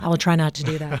I will try not to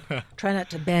do that. Try not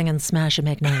to bang and smash and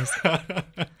make noise.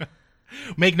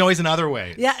 Make noise in other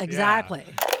ways. Yeah, exactly.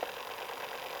 Yeah.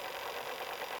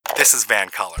 This is Van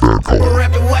Color. We're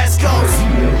repping West Coast.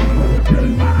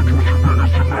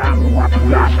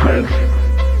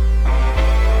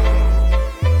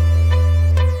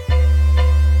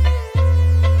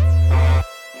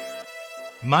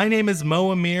 My name is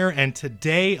Mo Amir, and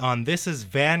today on This is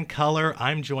Van Color,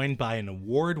 I'm joined by an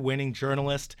award-winning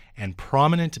journalist and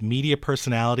prominent media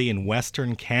personality in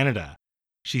Western Canada.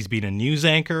 She's been a news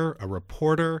anchor, a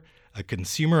reporter, a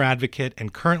consumer advocate,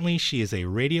 and currently she is a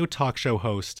radio talk show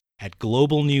host at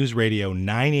Global News Radio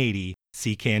 980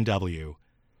 CKNW.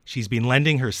 She's been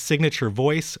lending her signature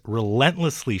voice,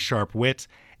 relentlessly sharp wit,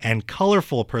 and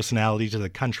colorful personality to the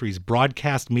country's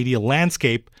broadcast media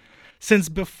landscape. Since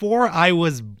before I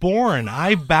was born,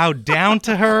 I bowed down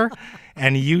to her,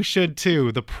 and you should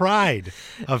too. The pride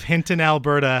of Hinton,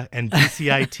 Alberta, and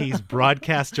BCIT's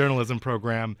broadcast journalism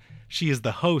program. She is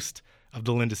the host of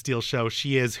the Lynda Steele Show.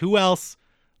 She is, who else?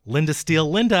 Lynda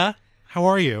Steele. Lynda, how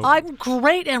are you? I'm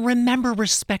great, and remember,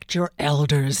 respect your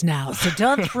elders now. So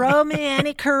don't throw me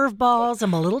any curveballs.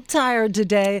 I'm a little tired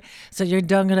today, so you're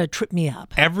going to trip me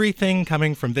up. Everything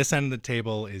coming from this end of the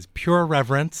table is pure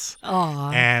reverence.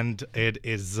 Aww. And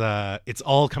it's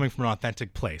all coming from an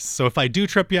authentic place. So if I do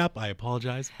trip you up, I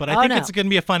apologize. But I think it's going to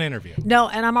be a fun interview. No,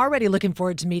 and I'm already looking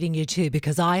forward to meeting you too,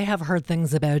 because I have heard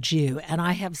things about you, and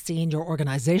I have seen your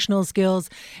organizational skills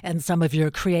and some of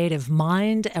your creative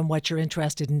mind and what you're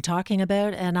interested in talking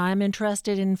about, and I'm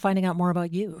interested in finding out more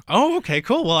about you. Oh, okay,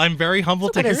 cool. Well, I'm very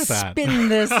humbled to hear that. Spin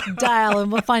this dial,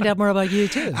 and we'll find out more about you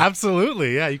too.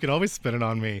 Absolutely, yeah. You can always spin it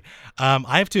on me.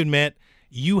 I have to admit,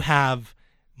 you have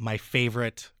my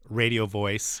favorite radio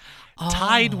voice,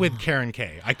 tied with Karen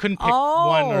Kay. I couldn't pick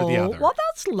one or the other. Well,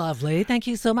 that's lovely. Thank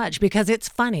you so much, because it's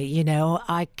funny, you know,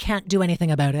 I can't do anything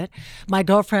about it. My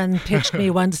girlfriend pitched me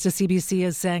once to CBC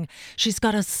as saying she's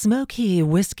got a smoky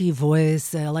whiskey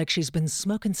voice, like she's been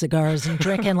smoking cigars and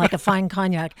drinking like a fine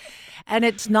cognac. And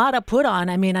it's not a put on.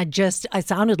 I mean, I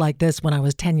sounded like this when I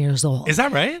was 10 years old. Is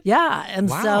that right? Yeah. And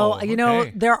wow, so, you know,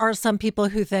 there are some people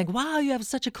who think, wow, you have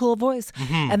such a cool voice.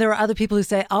 Mm-hmm. And there are other people who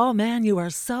say, oh man, you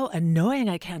are so annoying.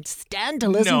 I can't stand to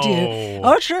listen to you.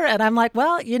 Oh, sure. And I'm like,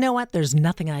 well, you know what? There's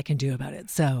nothing I can do about it.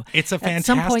 So it's a fantastic at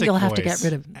some point you'll have to voice.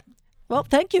 get rid of it. Well,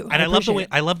 thank you. And I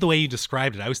love the way you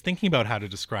described it. I was thinking about how to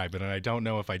describe it, and I don't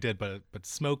know if I did, but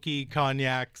smoky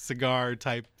cognac cigar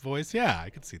type voice. Yeah, I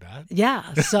could see that.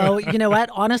 Yeah. So you know what?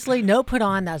 Honestly, no put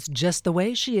on. That's just the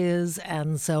way she is,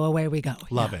 and so away we go.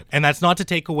 Love it. And that's not to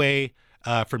take away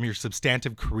from your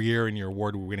substantive career and your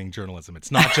award-winning journalism.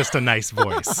 It's not just a nice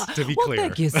voice, to be clear.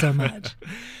 Thank you so much.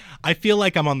 I feel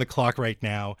like I'm on the clock right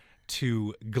now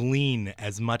to glean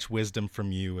as much wisdom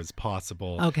from you as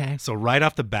possible. Okay. So right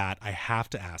off the bat, I have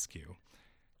to ask you,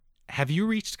 have you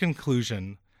reached a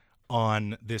conclusion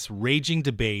on this raging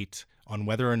debate on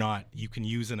whether or not you can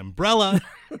use an umbrella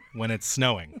when it's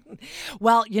snowing?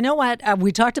 Well, you know what?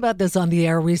 We talked about this on the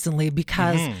air recently,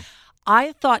 because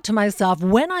I thought to myself,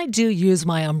 when I do use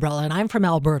my umbrella, and I'm from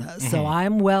Alberta, so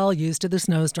I'm well used to the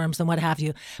snowstorms and what have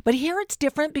you. But here it's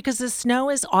different because the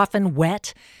snow is often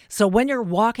wet. So when you're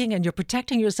walking and you're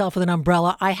protecting yourself with an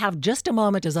umbrella, I have just a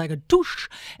moment as I go doosh,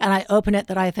 and I open it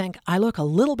that I think I look a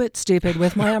little bit stupid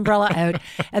with my umbrella out.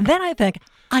 And then I think,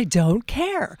 I don't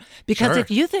care. Because if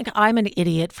you think I'm an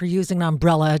idiot for using an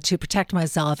umbrella to protect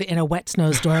myself in a wet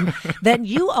snowstorm, then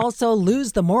you also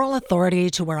lose the moral authority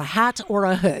to wear a hat or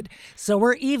a hood. So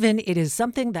we're even. It is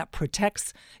something that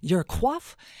protects your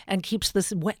coif and keeps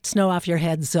this wet snow off your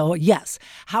head. So yes.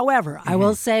 However, I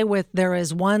will say there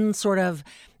is one sort of,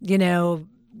 you know,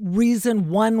 reason,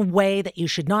 one way that you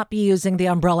should not be using the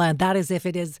umbrella, and that is if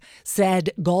it is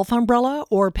said golf umbrella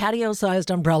or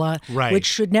patio-sized umbrella, which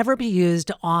should never be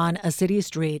used on a city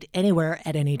street anywhere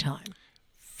at any time.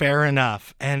 Fair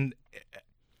enough. And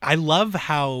I love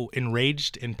how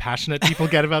enraged and passionate people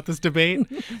get about this debate.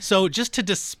 So just to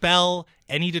dispel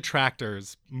any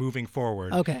detractors moving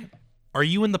forward, are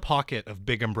you in the pocket of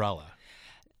big umbrella?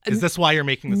 Is this why you're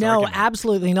making this argument? No,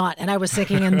 absolutely not. And I was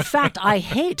thinking, in fact, I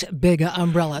hate big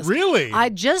umbrellas. Really? I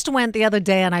just went the other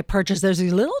day and I purchased, there's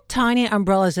these little tiny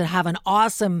umbrellas that have an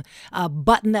awesome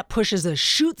button that pushes it,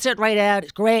 shoots it right out.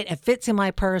 It's great. It fits in my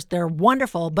purse. They're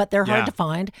wonderful, but they're hard to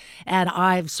find. And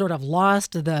I've sort of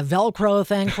lost the Velcro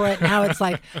thing for it. Now it's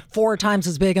like 4 times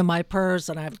as big in my purse.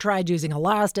 And I've tried using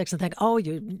elastics and think, oh,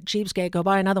 you cheapskate, go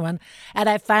buy another one. And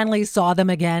I finally saw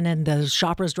them again in the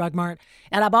Shoppers Drug Mart.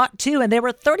 And I bought 2, and they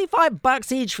were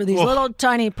 $35 each for these little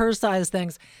tiny purse-sized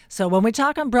things. So when we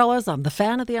talk umbrellas, I'm the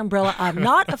fan of the umbrella. I'm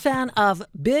not a fan of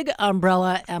big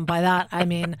umbrella, and by that I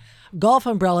mean golf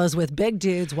umbrellas with big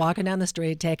dudes walking down the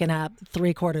street taking up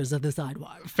 3/4 of the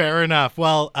sidewalk. Fair enough.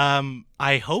 Well,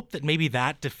 I hope that maybe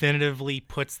that definitively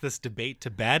puts this debate to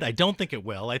bed. I don't think it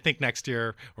will. I think next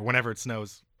year or whenever it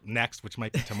snows next, which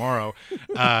might be tomorrow,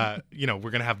 we're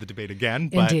going to have the debate again.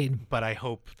 But, Indeed. But I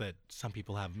hope that some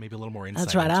people have maybe a little more insight.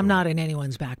 That's right. into I'm it. not in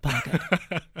anyone's back pocket.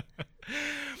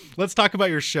 Let's talk about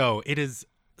your show. It is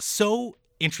so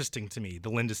interesting to me, the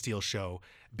Lynda Steele Show,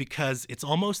 because it's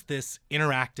almost this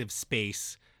interactive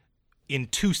space in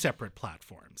two separate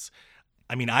platforms.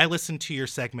 I mean, I listen to your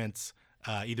segments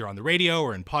either on the radio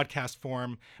or in podcast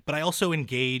form, but I also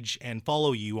engage and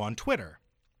follow you on Twitter.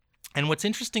 And what's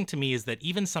interesting to me is that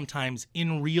even sometimes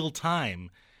in real time,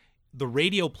 the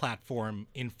radio platform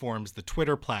informs the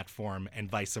Twitter platform and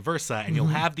vice versa. And you'll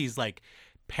have these like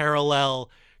parallel,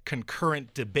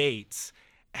 concurrent debates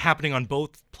happening on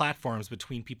both platforms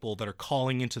between people that are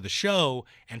calling into the show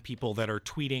and people that are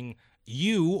tweeting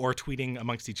you or tweeting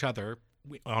amongst each other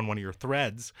on one of your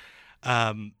threads,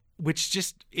 which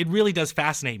just, it really does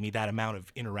fascinate me, that amount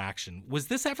of interaction. Was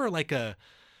this ever like a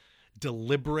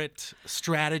deliberate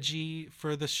strategy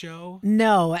for the show?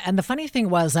 No. And the funny thing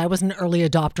was, I was an early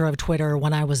adopter of Twitter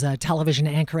when I was a television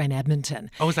anchor in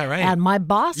Edmonton. Oh, is that right? And my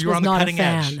boss You were was on the not a cutting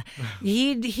fan.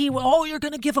 edge. Oh, you're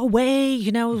going to give away,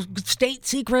 state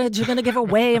secrets. You're going to give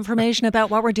away information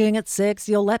about what we're doing at 6.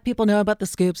 You'll let people know about the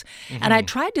scoops. And I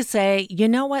tried to say, you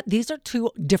know what? These are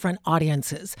two different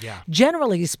audiences. Yeah.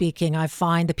 Generally speaking, I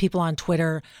find the people on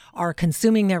Twitter are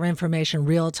consuming their information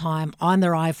real time on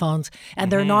their iPhones,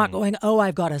 and they're not going, oh,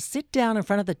 I've got to sit down in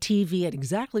front of the TV at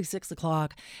exactly 6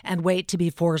 o'clock and wait to be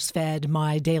force-fed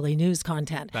my daily news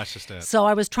content. That's just it. So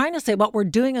I was trying to say what we're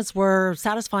doing is we're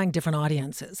satisfying different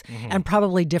audiences and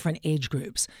probably different age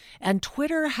groups. And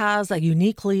Twitter has a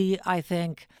uniquely, I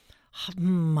think,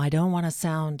 I don't want to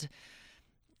sound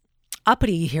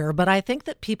uppity here, but I think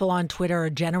that people on Twitter are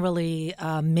generally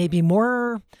maybe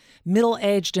more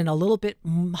middle-aged and a little bit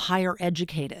higher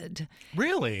educated.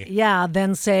 Really? Yeah,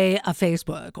 than say a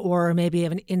Facebook or maybe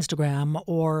an Instagram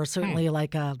or certainly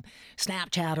like a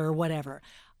Snapchat or whatever.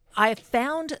 I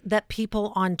found that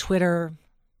people on Twitter,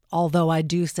 although I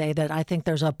do say that I think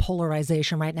there's a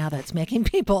polarization right now that's making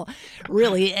people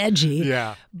really edgy.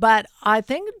 Yeah. But I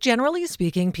think generally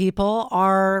speaking, people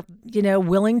are,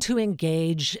 willing to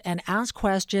engage and ask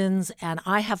questions. And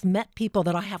I have met people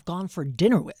that I have gone for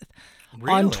dinner with.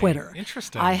 Really? On Twitter.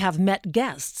 Interesting. I have met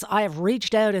guests. I have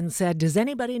reached out and said, does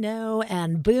anybody know?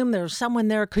 And boom, there's someone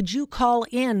there. Could you call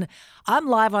in? I'm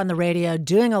live on the radio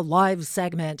doing a live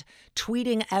segment,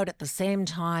 tweeting out at the same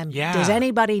time. Yeah. Does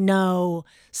anybody know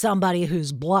somebody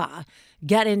who's blah?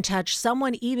 Get in touch.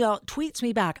 Someone tweets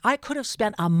me back. I could have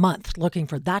spent a month looking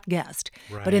for that guest.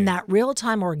 Right. But in that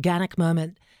real-time organic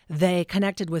moment, they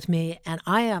connected with me, and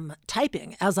I am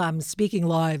typing as I'm speaking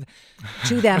live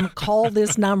to them, call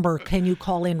this number. Can you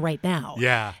call in right now?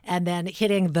 Yeah. And then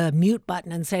hitting the mute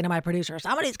button and saying to my producer,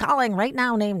 somebody's calling right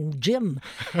now named Jim.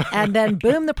 And then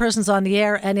boom, the person's on the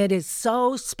air. And it is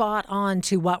so spot on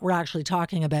to what we're actually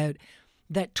talking about,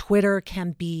 that Twitter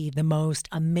can be the most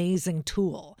amazing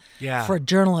tool for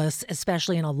journalists,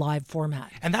 especially in a live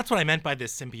format. And that's what I meant by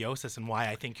this symbiosis, and why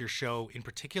I think your show in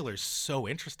particular is so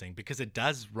interesting, because it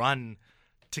does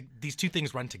these two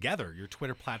things run together, your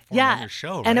Twitter platform and your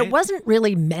show, right? And it wasn't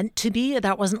really meant to be.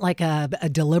 That wasn't like a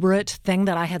deliberate thing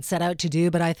that I had set out to do,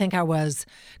 but I think I was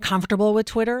comfortable with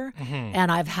Twitter,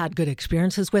 and I've had good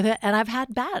experiences with it, and I've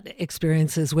had bad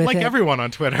experiences with it. Like everyone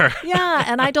on Twitter. Yeah,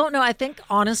 and I don't know. I think,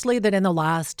 honestly, that in the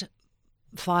last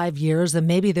 5 years, and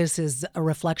maybe this is a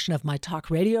reflection of my talk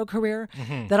radio career,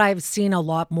 that I've seen a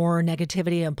lot more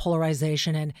negativity and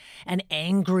polarization and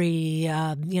angry,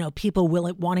 people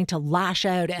wanting to lash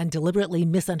out and deliberately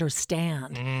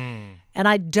misunderstand. And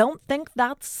I don't think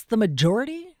that's the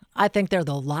majority. I think they're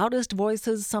the loudest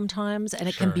voices sometimes, and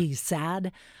it can be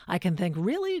sad. I can think,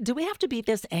 really, do we have to be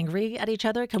this angry at each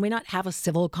other? Can we not have a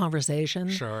civil conversation?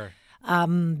 Sure.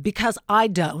 Because I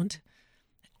don't.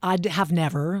 I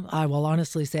will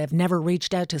honestly say, I've never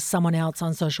reached out to someone else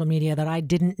on social media that I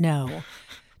didn't know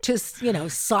to,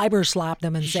 cyber slap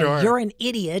them and say, you're an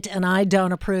idiot and I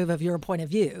don't approve of your point of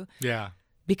view. Yeah.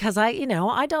 Because I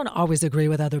don't always agree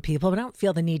with other people, but I don't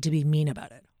feel the need to be mean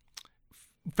about it.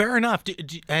 Fair enough.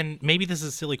 And maybe this is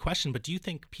a silly question, but do you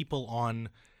think people on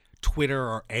Twitter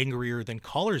are angrier than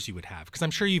callers you would have? Because I'm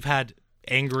sure you've had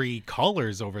angry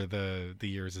callers over the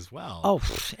years as well. Oh,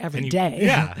 every day.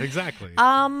 Yeah, exactly.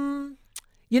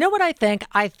 You know what I think?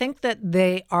 I think that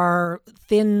they are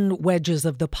thin wedges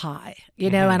of the pie,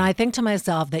 and I think to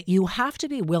myself that you have to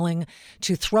be willing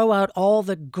to throw out all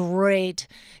the great,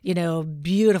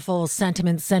 beautiful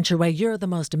sentiments sent your way. You're the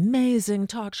most amazing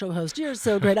talk show host. You're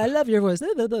so great. I love your voice.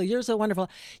 You're so wonderful.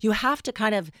 You have to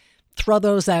kind of throw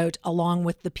those out along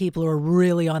with the people who are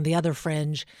really on the other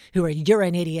fringe, who are, you're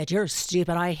an idiot, you're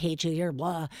stupid, I hate you, you're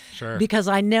blah. Sure. Because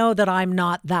I know that I'm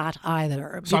not that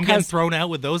either. So I'm getting thrown out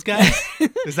with those guys?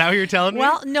 Is that what you're telling me?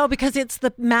 Well, no, because it's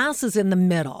the masses in the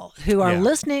middle who are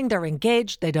listening, they're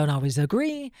engaged, they don't always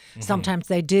agree. Sometimes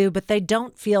they do, but they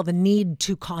don't feel the need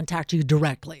to contact you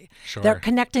directly. Sure. They're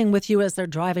connecting with you as they're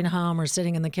driving home or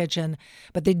sitting in the kitchen,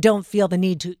 but they don't feel the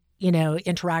need to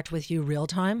interact with you real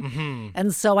time.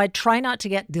 And so I try not to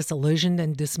get disillusioned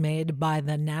and dismayed by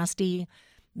the nasty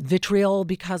vitriol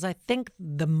because I think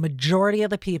the majority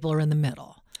of the people are in the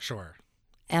middle. Sure.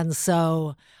 And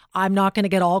so I'm not going to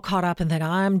get all caught up and think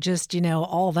I'm just,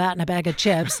 all that in a bag of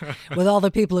chips with all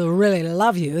the people who really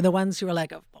love you, the ones who are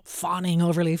like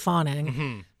overly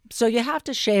fawning. So you have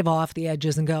to shave off the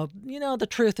edges and go, the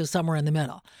truth is somewhere in the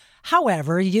middle.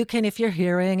 However, you can, if you're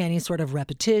hearing any sort of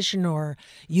repetition or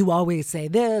you always say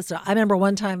this. I remember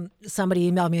one time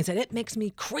somebody emailed me and said, it makes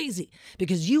me crazy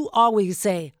because you always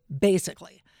say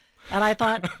basically. And I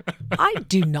thought, I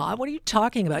do not. What are you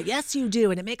talking about? Yes, you do.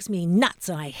 And it makes me nuts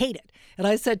and I hate it. And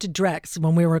I said to Drex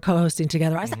when we were co-hosting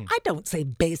together, I said, I don't say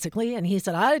basically. And he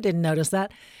said, I didn't notice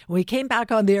that. We came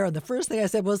back on the air and the first thing I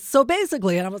said was, so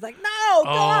basically. And I was like, no,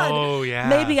 God. Oh, yeah.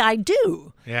 Maybe I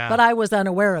do. Yeah. But I was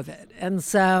unaware of it. And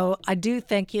so I do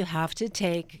think you have to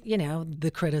take,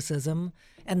 the criticism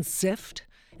and sift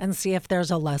and see if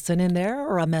there's a lesson in there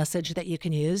or a message that you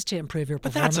can use to improve your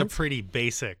But performance. that's a pretty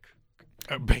basic.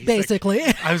 Basically.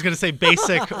 I was going to say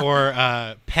basic or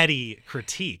petty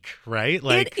critique, right?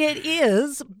 Like it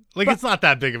is. Like, it's not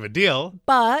that big of a deal.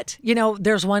 But,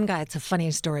 there's one guy, it's a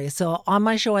funny story. So on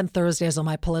my show on Thursdays on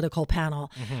my political panel,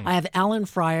 I have Alan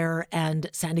Fryer and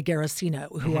Sandy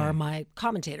Garacino, who are my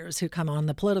commentators who come on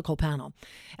the political panel.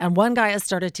 And one guy has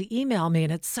started to email me,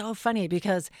 and it's so funny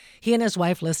because he and his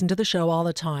wife listen to the show all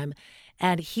the time.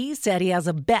 And he said he has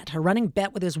a running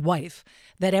bet with his wife,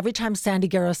 that every time Sandy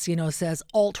Garacino says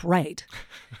alt-right,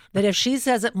 that if she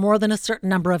says it more than a certain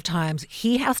number of times,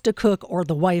 he has to cook or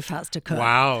the wife has to cook.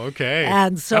 Wow, okay.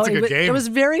 And so that's a good game. It was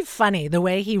very funny the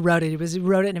way he wrote it. He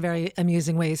wrote it in a very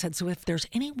amusing way. He said, so if there's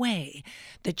any way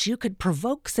that you could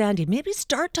provoke Sandy, maybe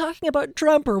start talking about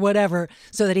Trump or whatever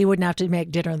so that he wouldn't have to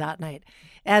make dinner that night.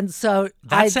 And so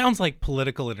that sounds like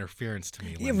political interference to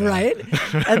me, Lynda.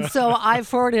 Right? And so I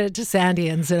forwarded it to Sandy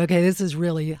and said, okay, this is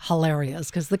really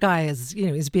hilarious because the guy is,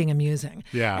 he's being amusing.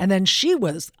 Yeah. And then she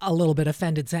was a little bit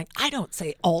offended saying, I don't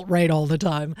say alt-right all the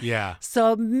time. Yeah.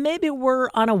 So maybe we're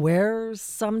unaware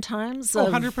sometimes of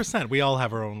 100%. We all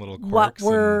have our own little quirks. what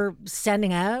we're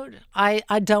sending out.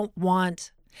 I don't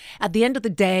want, at the end of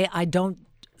the day, I don't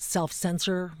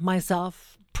self-censor myself.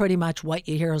 Pretty much what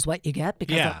you hear is what you get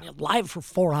because I'm live for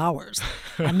 4 hours.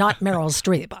 I'm not Meryl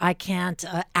Streep. I can't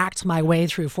act my way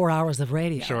through 4 hours of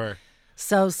radio. Sure.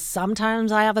 So sometimes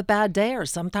I have a bad day or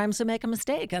sometimes I make a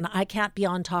mistake and I can't be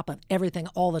on top of everything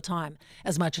all the time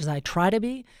as much as I try to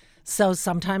be. So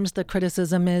sometimes the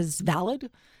criticism is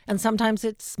valid and sometimes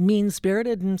it's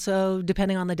mean-spirited. And so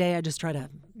depending on the day, I just try to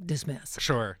dismiss.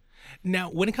 Sure. Now,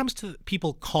 when it comes to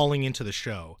people calling into the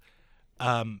show,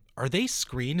 are they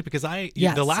screened? Because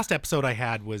the last episode I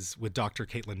had was with Dr.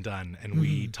 Caitlin Dunn, and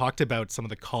we talked about some of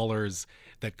the callers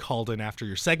that called in after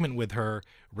your segment with her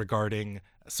regarding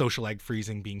social egg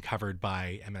freezing being covered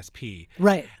by MSP.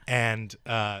 Right. And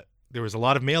there was a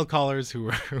lot of male callers who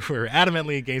were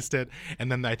adamantly against it. And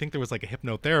then I think there was like a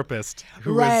hypnotherapist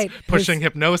who was pushing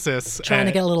hypnosis. Trying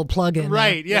to get a little plug in.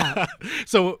 Right, yeah.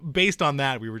 So based on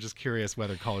that, we were just curious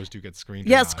whether callers do get screened or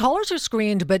Yes, not. callers are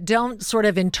screened, but don't sort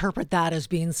of interpret that as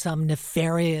being some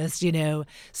nefarious,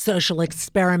 social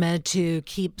experiment to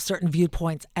keep certain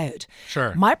viewpoints out.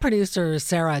 Sure. My producer,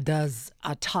 Sarah, does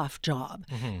a tough job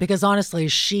because honestly,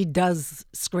 she does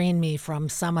screen me from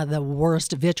some of the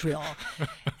worst vitriol.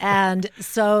 And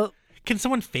so... Can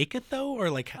someone fake it though? Or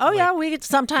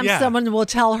sometimes someone will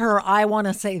tell her, I want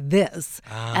to say this.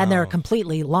 And they're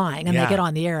completely lying. And they get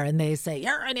on the air and they say,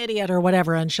 you're an idiot or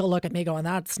whatever. And she'll look at me going,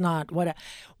 that's not what...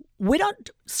 We don't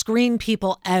screen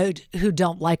people out who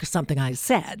don't like something I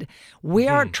said. We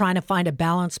are trying to find a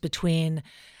balance between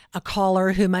a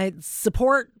caller who might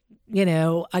support,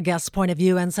 a guest's point of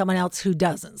view and someone else who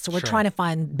doesn't. So we're trying to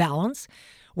find balance.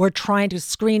 We're trying to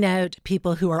screen out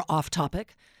people who are off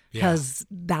topic because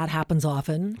that happens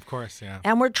often. Of course, yeah.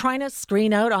 And we're trying to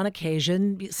screen out on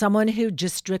occasion someone who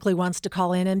just strictly wants to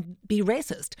call in and be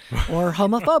racist or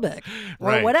homophobic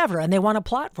or whatever. And they want a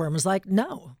platform. It's like,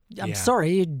 no, I'm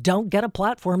sorry, you don't get a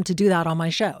platform to do that on my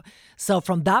show. So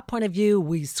from that point of view,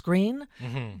 we screen,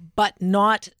 but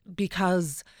not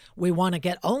because we want to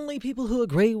get only people who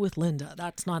agree with Lynda.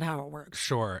 That's not how it works.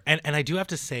 Sure. And I do have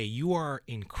to say, you are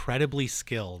incredibly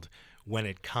skilled when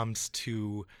it comes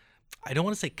to, I don't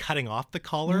want to say cutting off the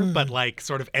caller, but like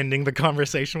sort of ending the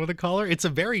conversation with a caller. It's a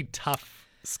very tough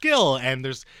skill, and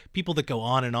there's people that go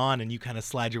on, and you kind of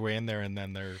slide your way in there, and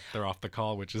then they're off the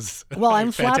call, which is well,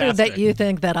 I'm flattered that you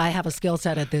think that I have a skill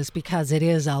set at this, because it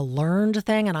is a learned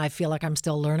thing, and I feel like I'm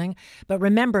still learning. But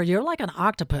remember, you're like an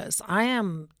octopus. I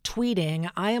am tweeting,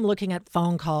 I am looking at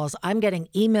phone calls, I'm getting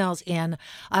emails in,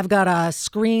 I've got a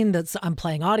screen I'm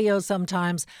playing audio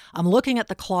sometimes, I'm looking at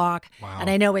the clock, and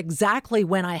I know exactly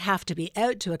when I have to be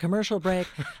out to a commercial break,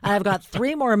 and I've got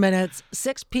 3 more minutes,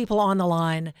 6 people on the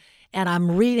line. And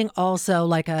I'm reading also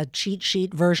like a cheat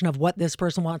sheet version of what this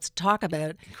person wants to talk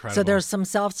about. Incredible. So there's some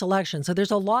self-selection. So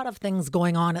there's a lot of things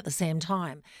going on at the same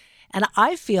time. And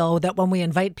I feel that when we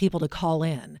invite people to call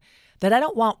in, that I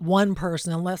don't want one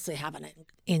person, unless they have an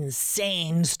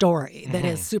insane story that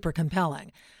is super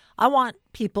compelling. I want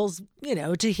people's,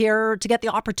 to get the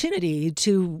opportunity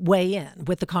to weigh in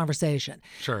with the conversation.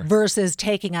 Sure. Versus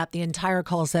taking up the entire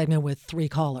call segment with 3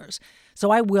 callers. So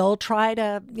I will try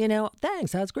to,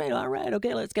 thanks, that's great. All right,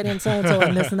 okay, let's get in so-and-so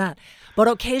and this and that. But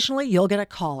occasionally you'll get a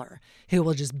caller who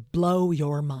will just blow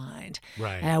your mind.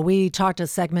 Right. We talked a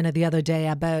segment the other day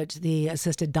about the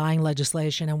assisted dying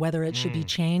legislation and whether it should be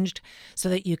changed so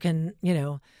that you can,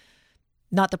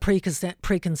 not the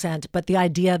pre-consent, but the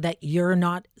idea that you're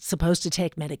not supposed to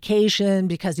take medication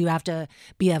because you have to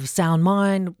be of sound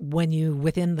mind when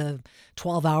within the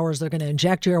 12 hours, they're going to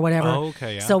inject you or whatever. Oh,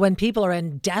 okay, yeah. So when people are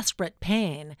in desperate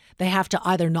pain, they have to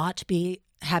either not be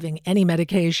having any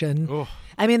medication. Ooh.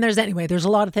 I mean, there's a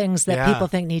lot of things that people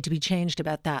think need to be changed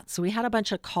about that. So we had a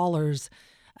bunch of callers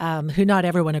who not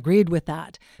everyone agreed with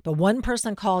that. But one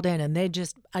person called in and they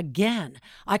just, again,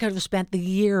 I could have spent the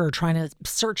year trying to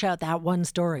search out that one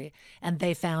story, and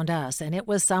they found us. And it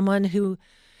was someone who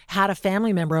had a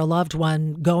family member, a loved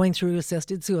one, going through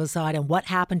assisted suicide and what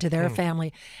happened to their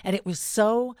family. And it was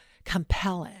so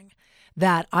compelling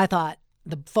that I thought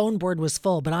the phone board was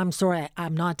full, but I'm sorry,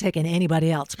 I'm not taking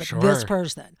anybody else but this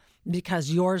person,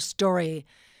 because your story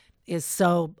is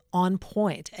so on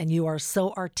point and you are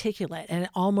so articulate, and it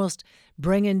almost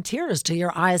bringing tears to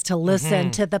your eyes to listen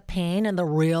to the pain and the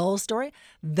real story.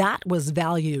 That was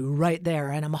value right there.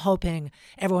 And I'm hoping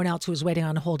everyone else who was waiting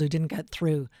on hold who didn't get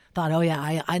through thought, oh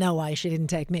yeah, I know why she didn't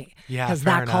take me. Yeah, because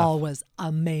that call was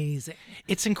amazing.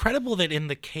 It's incredible that in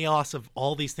the chaos of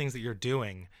all these things that you're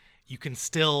doing, you can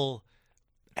still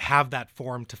have that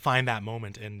form to find that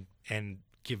moment and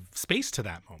give space to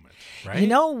that moment, right? You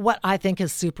know what I think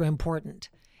is super important?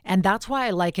 And that's why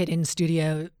I like it in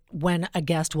studio when a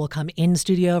guest will come in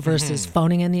studio versus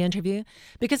phoning in the interview,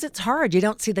 because it's hard. You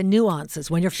don't see the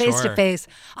nuances. When you're face to face,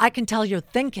 I can tell you're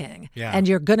thinking and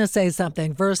you're going to say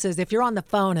something, versus if you're on the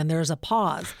phone and there's a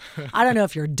pause, I don't know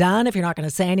if you're done, if you're not going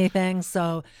to say anything.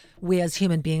 So we as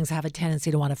human beings have a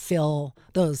tendency to want to fill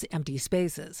those empty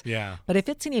spaces. Yeah. But if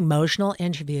it's an emotional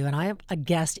interview and I have a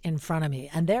guest in front of me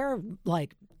and they're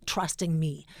like trusting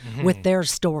me with their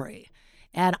story,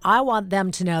 and I want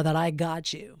them to know that I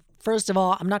got you. First of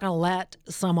all, I'm not going to let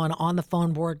someone on the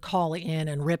phone board call in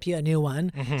and rip you a new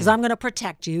one, because I'm going to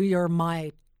protect you. You're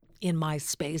in my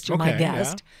space. You're my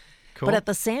guest. Yeah. Cool. But at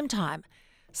the same time,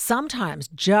 sometimes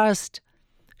just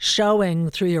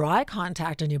showing through your eye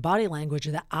contact and your body language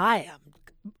that I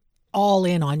am all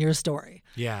in on your story.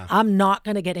 Yeah. I'm not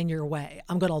going to get in your way.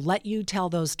 I'm going to let you tell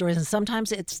those stories. And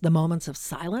sometimes it's the moments of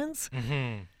silence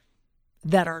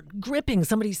that are gripping.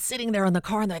 Somebody's sitting there in the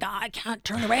car and they're like, I can't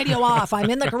turn the radio off. I'm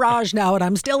in the garage now, and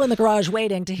I'm still in the garage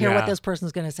waiting to hear what this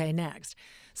person's going to say next.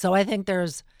 So I think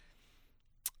there's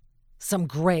some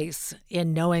grace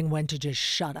in knowing when to just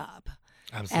shut up.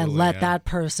 Absolutely, and let that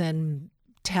person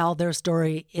tell their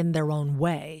story in their own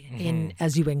way,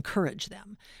 as you encourage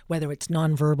them, whether it's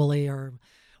non-verbally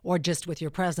or just with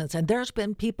your presence. And there's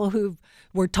been people who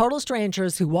were total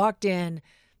strangers who walked in.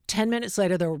 10 minutes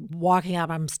later, they're walking up.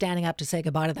 I'm standing up to say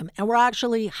goodbye to them. And we're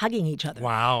actually hugging each other.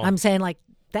 Wow. I'm saying, like,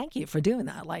 thank you for doing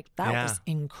that. Like, that was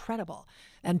incredible.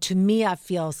 And to me, I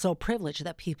feel so privileged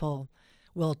that people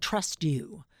will trust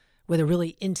you with a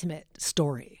really intimate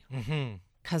story.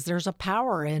 Because there's a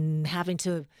power in having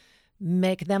to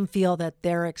make them feel that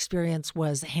their experience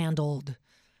was handled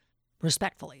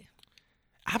respectfully.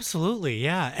 Absolutely,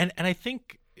 yeah. And I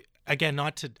think again,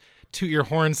 not to toot your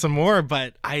horn some more,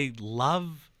 but I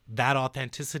love that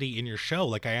authenticity in your show.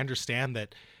 Like, I understand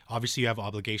that obviously you have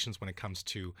obligations when it comes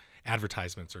to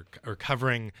advertisements or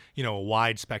covering, a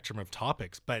wide spectrum of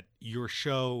topics, but your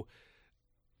show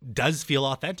does feel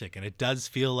authentic, and it does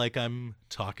feel like I'm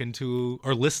talking to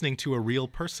or listening to a real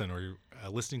person, or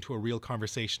listening to a real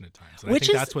conversation at times. And Which I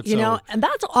think is, that's what's and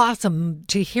that's awesome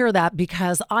to hear that,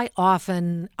 because I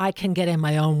can get in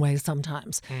my own way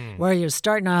sometimes, where you're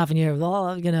starting off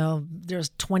and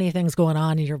there's 20 things going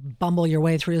on and you bumble your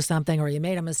way through something, or you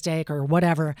made a mistake or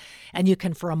whatever, and you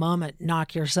can for a moment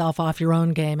knock yourself off your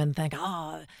own game and think,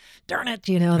 oh, darn it,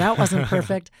 that wasn't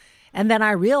perfect. And then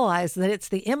I realized that it's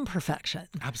the imperfection.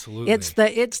 Absolutely.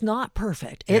 It's not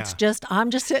perfect. Yeah. It's just, I'm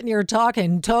just sitting here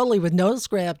talking totally with no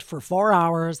script for 4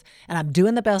 hours, and I'm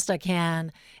doing the best I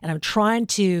can, and I'm trying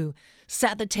to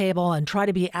set the table and try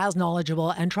to be as knowledgeable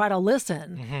and try to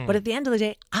listen. Mm-hmm. But at the end of the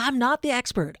day, I'm not the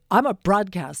expert. I'm a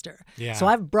broadcaster. Yeah. So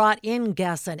I've brought in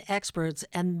guests and experts,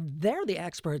 and they're the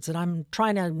experts, and I'm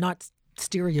trying to not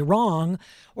steer you wrong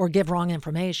or give wrong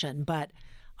information, but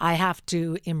I have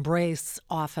to embrace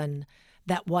often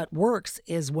that what works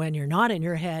is when you're not in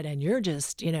your head and you're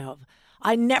just,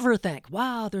 I never think,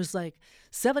 wow, there's like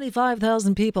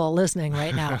 75,000 people listening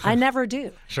right now. I never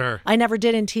do. Sure. I never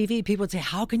did in TV. People would say,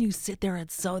 how can you sit there?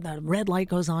 The red light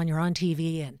goes on, you're on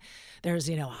TV, and there's,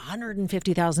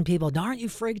 150,000 people. Aren't you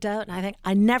freaked out? And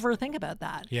I never think about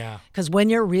that. Yeah. Because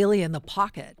when you're really in the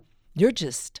pocket, you're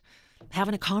just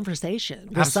having a conversation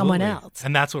with someone else.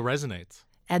 And that's what resonates.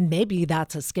 And maybe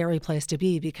that's a scary place to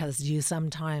be, because you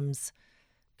sometimes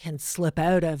can slip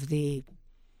out of the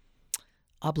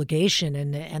obligation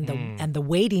and the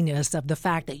weightiness of the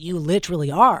fact that you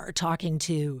literally are talking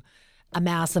to a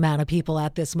mass amount of people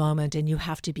at this moment, and you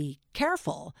have to be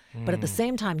careful. But at the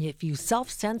same time, if you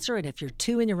self-censor it, if you're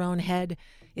too in your own head,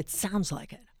 it sounds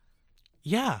like it.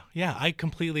 Yeah, I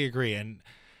completely agree. And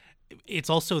it's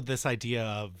also this idea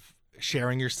of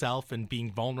sharing yourself and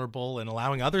being vulnerable and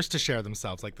allowing others to share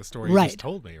themselves, like the story you just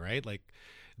told me, right? Like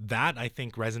that, I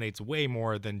think, resonates way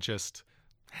more than just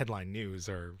headline news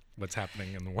or what's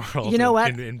happening in the world. You know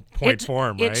what? In point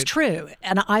form, right? It's true.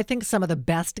 And I think some of the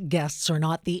best guests are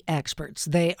not the experts.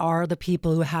 They are the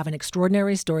people who have an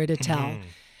extraordinary story to tell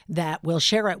that will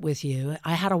share it with you.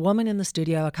 I had a woman in the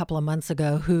studio a couple of months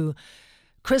ago who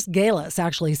Chris Galis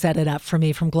actually set it up for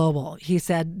me from Global. He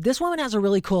said, this woman has a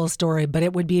really cool story, but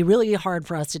it would be really hard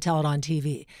for us to tell it on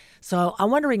TV. So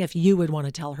I'm wondering if you would want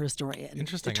to tell her story. And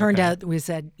interesting. It turned out we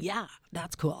said, yeah,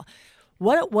 that's cool.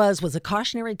 What it was a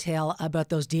cautionary tale about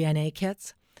those DNA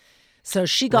kits. So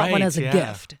she got one as a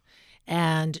gift,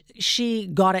 and she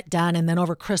got it done. And then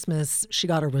over Christmas, she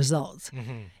got her results.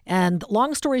 And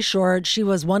long story short, she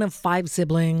was one of 5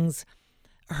 siblings.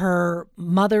 Her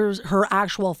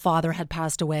actual father had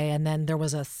passed away, and then there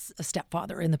was a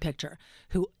stepfather in the picture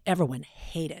who everyone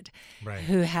hated,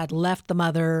 who had left the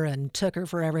mother and took her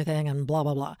for everything and blah,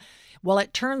 blah, blah. Well,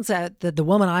 it turns out that the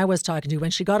woman I was talking to,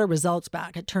 when she got her results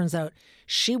back, it turns out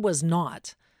she was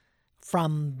not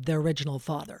from the original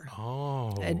father.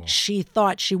 Oh. And she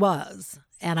thought she was.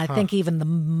 And I think even the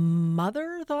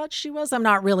mother thought she was. I'm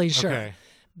not really sure. Okay.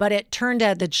 But it turned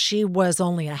out that she was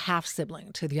only a half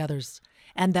sibling to the others,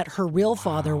 and that her real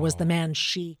father was the man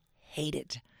she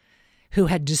hated, who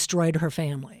had destroyed her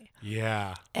family.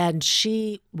 Yeah. And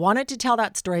she wanted to tell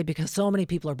that story because so many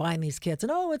people are buying these kits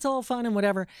and, it's all fun and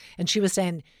whatever. And she was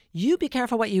saying, you be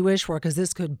careful what you wish for, because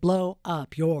this could blow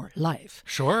up your life.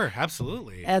 Sure,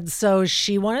 absolutely. And so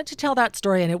she wanted to tell that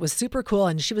story, and it was super cool.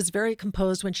 And she was very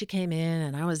composed when she came in.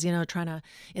 And I was, trying to,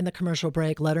 in the commercial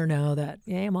break, let her know that,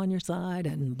 I'm on your side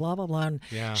and blah, blah, blah.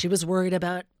 And she was worried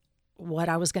about what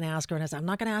I was going to ask her. And I said, I'm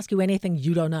not going to ask you anything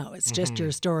you don't know. It's just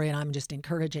your story, and I'm just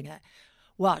encouraging it.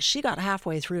 Well, she got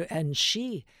halfway through and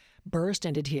she burst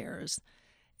into tears.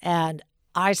 And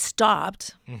I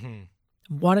stopped,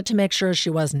 wanted to make sure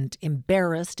she wasn't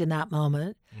embarrassed in that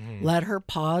moment, let her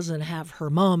pause and have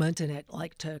her moment. And it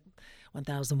took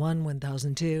 1001,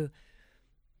 1002.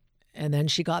 And then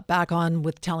she got back on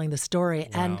with telling the story.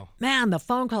 Wow. And man, the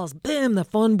phone calls, boom, the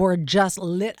phone board just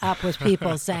lit up with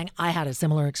people saying, I had a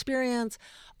similar experience.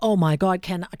 Oh my God,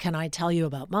 can I tell you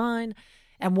about mine?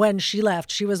 And when she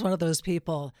left, she was one of those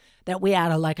people that we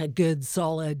had a good,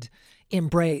 solid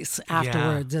embrace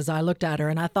afterwards as I looked at her.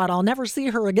 And I thought, I'll never see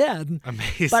her again.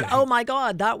 Amazing. But oh my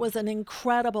God, that was an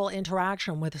incredible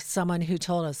interaction with someone who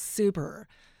told a super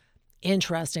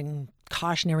interesting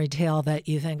cautionary tale that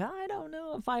you think, I don't know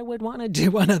know if I would want to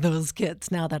do one of those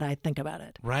skits now that I think about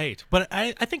it. Right. But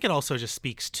I think it also just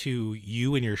speaks to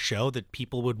you and your show that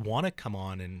people would want to come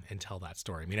on and tell that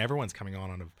story. I mean, everyone's coming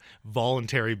on a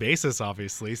voluntary basis,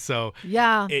 obviously. So,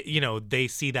 Yeah. They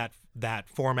see that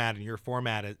format and your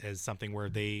format as something where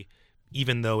they,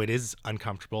 even though it is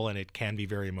uncomfortable and it can be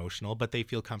very emotional, but they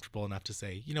feel comfortable enough to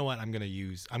say, you know what, I'm going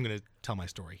to tell my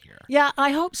story here. Yeah,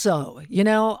 I hope so.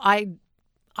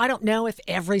 I don't know if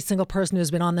every single person who's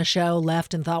been on the show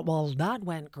left and thought, well, that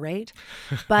went great.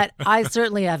 But I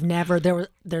certainly have never,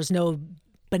 there's no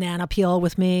banana peel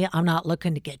with me. I'm not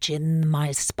looking to get you in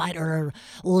my spider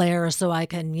lair so I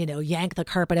can, yank the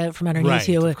carpet out from underneath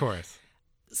you. Of course.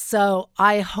 So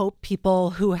I hope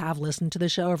people who have listened to the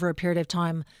show over a period of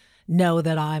time know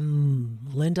that I'm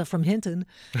Lynda from Hinton.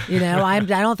 I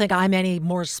don't think I'm any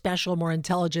more special, more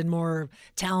intelligent, more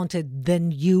talented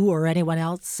than you or anyone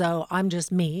else. So I'm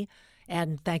just me.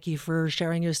 And thank you for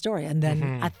sharing your story. And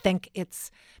then I think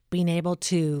it's being able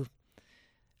to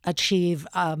achieve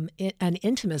an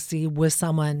intimacy with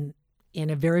someone in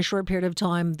a very short period of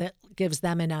time that gives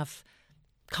them enough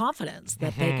confidence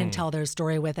that they can tell their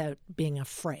story without being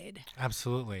afraid.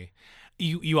 Absolutely.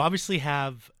 You obviously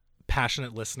have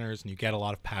passionate listeners and you get a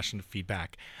lot of passionate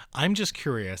feedback. I'm just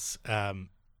curious,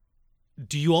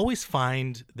 do you always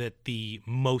find that the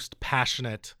most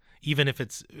passionate, even if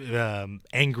it's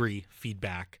angry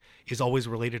feedback, is always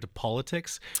related to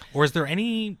politics? Or is there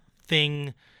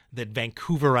anything that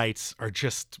Vancouverites are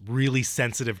just really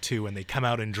sensitive to and they come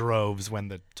out in droves when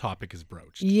the topic is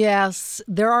broached? Yes,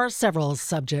 there are several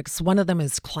subjects. One of them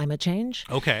is climate change.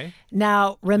 Okay.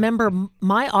 Now, remember,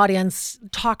 my audience,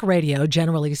 talk radio,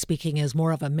 generally speaking, is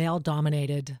more of a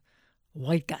male-dominated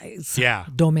white guys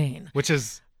domain. Which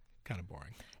is kind of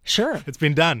boring. Sure. It's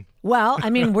been done. Well, I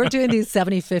mean, we're doing these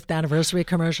 75th anniversary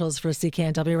commercials for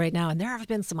CKNW right now, and there have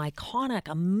been some iconic,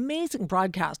 amazing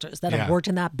broadcasters that have worked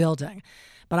in that building.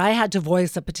 But I had to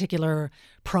voice a particular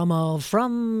promo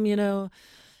from,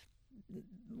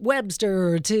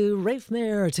 Webster to Rafe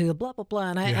Mayer to blah, blah,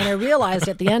 blah. And I realized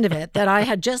at the end of it that I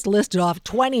had just listed off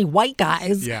 20 white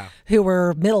guys who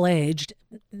were middle-aged,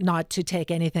 not to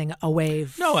take anything away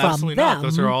from them. No, absolutely not.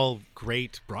 Those are all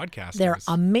great broadcasters. They're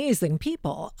amazing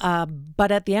people.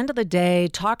 But at the end of the day,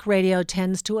 talk radio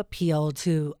tends to appeal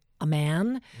to a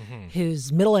man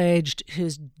who's middle-aged,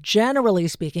 who's generally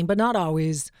speaking, but not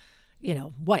always,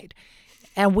 white.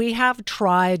 And we have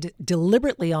tried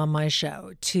deliberately on my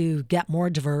show to get more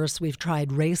diverse. We've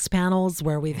tried race panels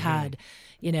where we've had,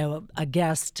 a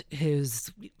guest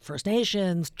who's First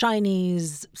Nations,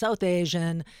 Chinese, South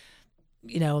Asian,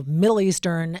 Middle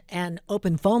Eastern, and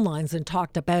open phone lines and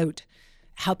talked about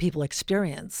how people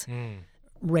experience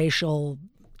racial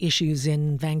issues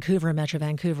in Vancouver, Metro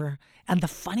Vancouver. And the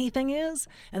funny thing is,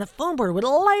 and the phone board would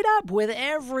light up with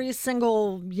every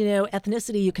single,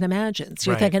 ethnicity you can imagine.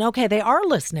 So you're thinking, okay, they are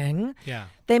listening. Yeah.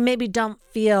 They maybe don't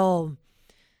feel,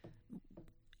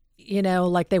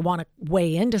 like they want to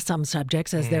weigh into some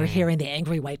subjects as they're hearing the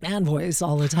angry white man voice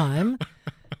all the time.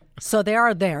 So they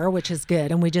are there, which is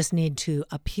good. And we just need to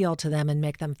appeal to them and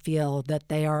make them feel that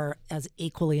they are as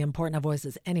equally important a voice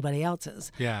as anybody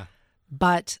else's. Yeah.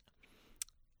 But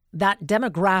that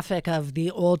demographic of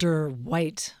the older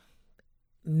white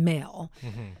male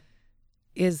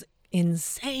is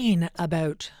insane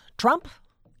about Trump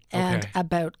and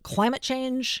about climate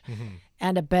change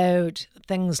and about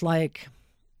things like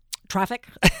traffic,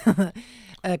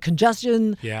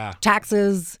 congestion,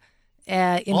 taxes,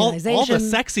 immunization. All the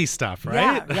sexy stuff, right?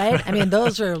 Yeah, right? I mean,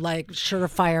 those are like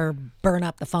surefire burn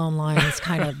up the phone lines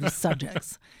kind of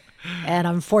subjects. And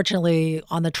unfortunately,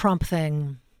 on the Trump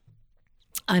thing,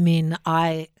 I mean,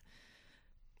 I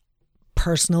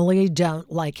personally don't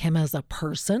like him as a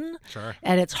person. Sure.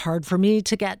 And it's hard for me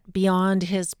to get beyond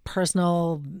his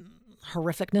personal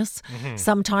horrificness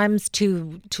sometimes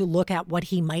to look at what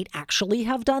he might actually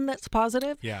have done that's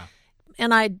positive. Yeah.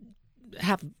 And I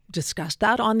have discussed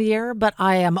that on the air, but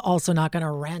I am also not going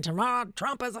to rant and,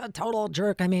 Trump is a total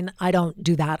jerk. I mean, I don't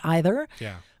do that either.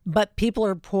 Yeah. But people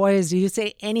are poised. You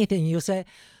say anything. You say,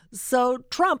 so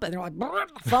Trump, and they're like,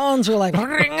 phones are like,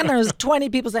 and there's 20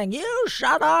 people saying, you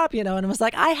shut up, and it was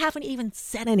like, I haven't even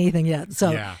said anything yet.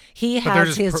 So he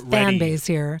has his fan base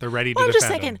here. They're ready to defend I'm just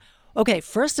thinking, okay,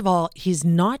 first of all, he's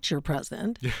not your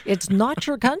president. It's not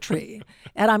your country.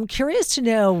 And I'm curious to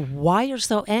know why you're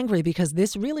so angry, because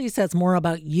this really says more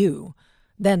about you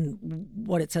than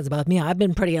what it says about me. I've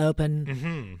been pretty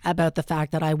open about the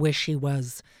fact that I wish he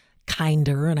was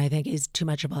kinder, and I think he's too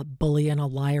much of a bully and a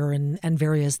liar and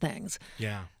various things.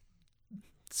 Yeah.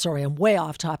 Sorry, I'm way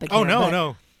off topic Oh, here,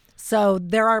 no. So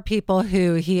there are people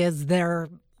who he is their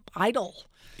idol.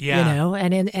 Yeah. You know,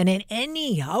 and in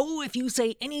any, if you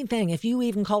say anything, if you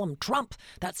even call him Trump,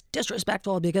 that's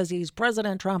disrespectful because he's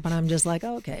President Trump. And I'm just like,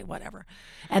 okay, whatever.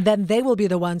 And then they will be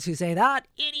the ones who say that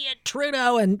idiot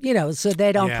Trudeau. And, you know, so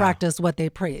they don't practice what they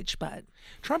preach. But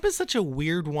Trump is such a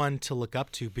weird one to look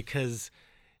up to because,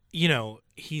 you know,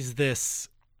 he's this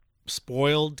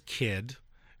spoiled kid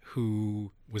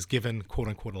who was given, quote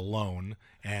unquote, a loan.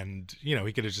 And, you know,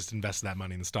 he could have just invested that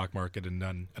money in the stock market and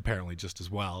done apparently just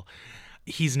as well.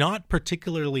 He's not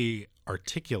particularly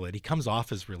articulate. He comes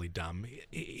off as really dumb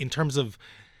in terms of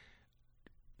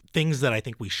things that I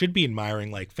think we should be admiring,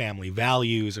 like family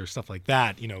values or stuff like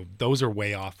that. You know, those are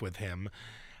way off with him.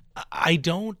 I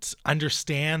don't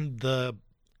understand the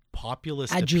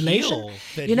populist adulation appeal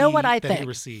that you know what I think he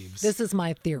receives. This is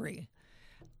my theory.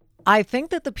 I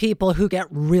think that the people who get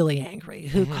really angry,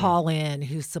 who call in,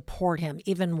 who support him,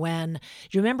 even when,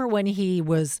 you remember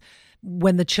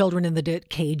when the children in the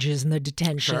cages and the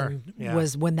detention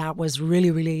was when that was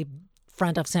really, really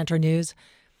front of center news.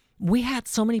 We had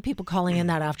so many people calling in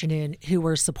that afternoon who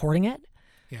were supporting it.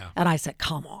 Yeah. And I said,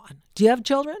 come on. Do you have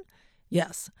children?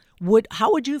 Yes.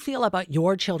 How would you feel about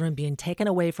your children being taken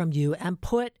away from you and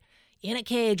put in a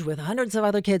cage with hundreds of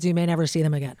other kids, you may never see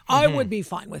them again? I would be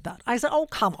fine with that. I said, oh,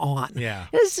 come on. Yeah.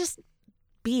 It's just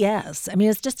BS. I mean,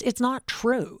 it's not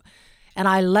true. And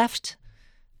I left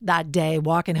that day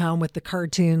walking home with the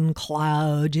cartoon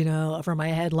cloud, you know, over my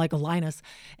head like a Linus,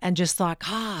 and just thought,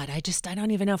 God, I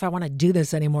don't even know if I want to do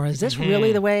this anymore. Is this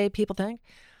really the way people think?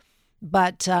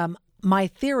 But my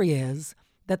theory is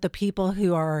that the people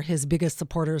who are his biggest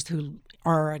supporters, who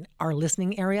are our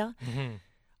listening area,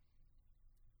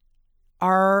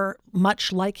 are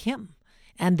much like him.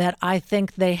 And that I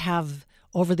think they have,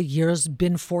 over the years,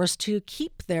 been forced to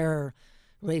keep their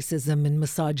racism and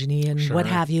misogyny and what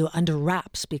have you under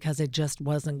wraps because it just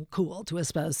wasn't cool to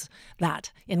espouse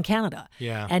that in Canada.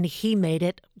 Yeah. And he made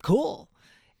it cool.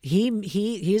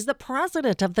 He's the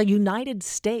president of the United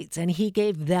States, and he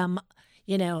gave them,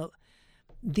 you know,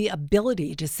 the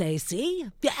ability to say, see,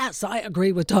 yes, I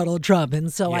agree with Donald Trump.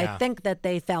 And so I think that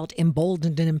they felt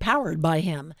emboldened and empowered by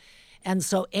him. And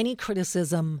so any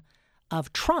criticism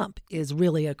of Trump is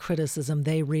really a criticism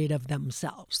they read of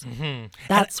themselves.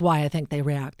 That's why I think they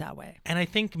react that way. And I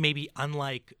think maybe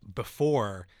unlike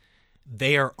before,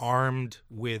 they are armed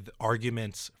with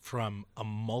arguments from a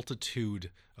multitude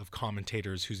of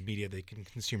commentators whose media they can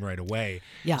consume right away.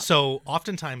 Yeah. So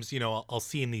oftentimes, you know, I'll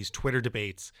see in these Twitter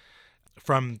debates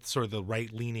from sort of the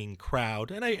right-leaning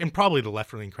crowd, and probably the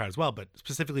left-leaning crowd as well, but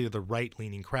specifically the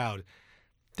right-leaning crowd,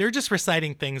 they're just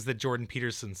reciting things that Jordan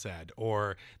Peterson said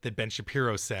or that Ben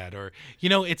Shapiro said, or, you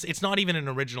know, it's not even an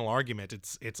original argument.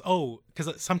 It's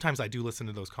because sometimes I do listen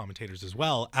to those commentators as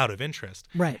well out of interest.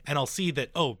 Right. And I'll see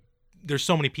that, there's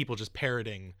so many people just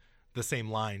parroting the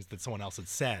same lines that someone else had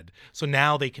said. So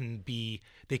now they can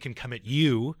come at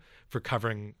you for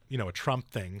covering, you know, a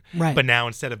Trump thing. Right. But now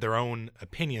instead of their own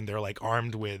opinion, they're like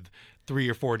armed with 3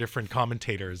 or 4 different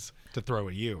commentators to throw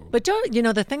at you. But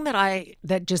the thing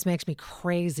that just makes me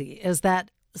crazy is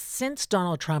that since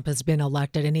Donald Trump has been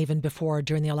elected, and even before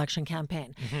during the election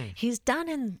campaign, he's done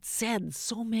and said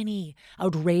so many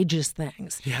outrageous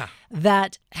things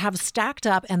that have stacked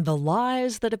up, and the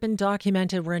lies that have been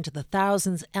documented were into the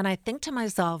thousands. And I think to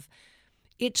myself,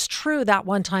 it's true that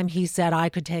one time he said I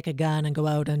could take a gun and go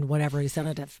out and whatever he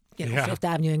said at Fifth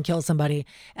Avenue and kill somebody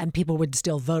and people would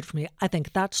still vote for me. I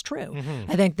think that's true.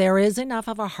 I think there is enough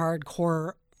of a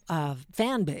hardcore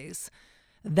fan base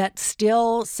that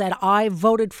still said, I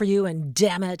voted for you, and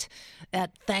damn it,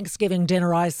 at Thanksgiving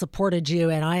dinner I supported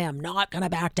you, and I am not going to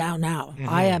back down now.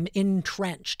 I am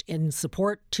entrenched in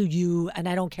support to you, and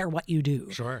I don't care what you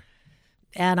do. Sure.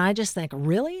 And I just think,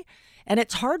 really? And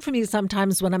it's hard for me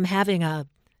sometimes when I'm having a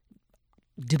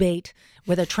debate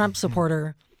with a Trump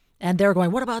supporter and they're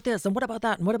going, what about this? And what about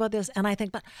that? And what about this? And I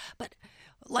think, but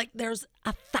like there's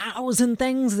 1,000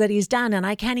 things that he's done and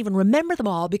I can't even remember them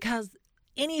all because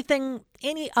any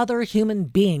other human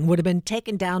being would have been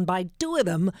taken down by 2 of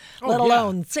them, let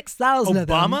alone 6,000 of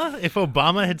them. If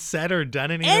Obama had said or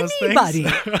done any of those Anybody.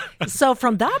 things. So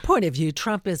from that point of view,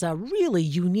 Trump is a really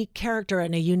unique character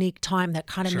in a unique time that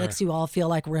kind of makes you all feel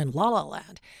like we're in La La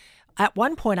Land. At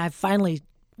one point, I finally,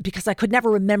 because I could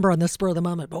never remember on the spur of the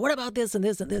moment, but what about this and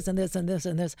this and this and this and this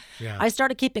and this? Yeah. I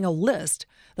started keeping a list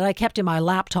that I kept in my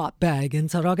laptop bag and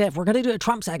said, okay, if we're going to do a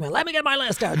Trump segment, let me get my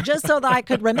list out just so that I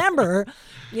could remember,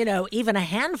 even a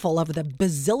handful of the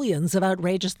bazillions of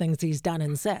outrageous things he's done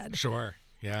and said. Sure.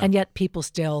 Yeah. And yet people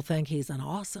still think he's an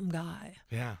awesome guy.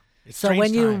 Yeah. It's so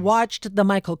when you times. watched the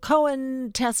Michael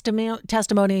Cohen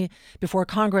testimony before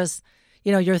Congress,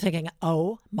 you're thinking,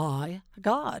 oh my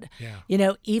God.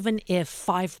 Yeah. Even if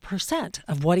 5%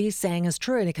 of what he's saying is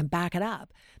true and he can back it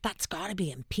up, that's got to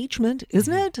be impeachment,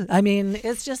 isn't it? I mean,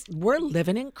 it's just, we're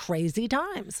living in crazy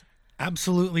times.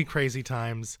 Absolutely crazy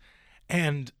times.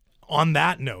 And on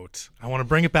that note, I want to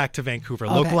bring it back to Vancouver,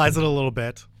 localize it a little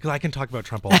bit, because I can talk about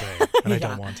Trump all day, and I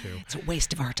don't want to. It's a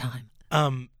waste of our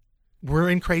time. We're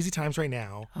in crazy times right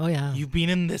now. Oh, yeah. You've been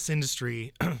in this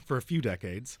industry for a few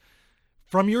decades.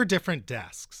 From your different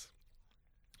desks,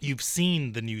 you've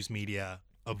seen the news media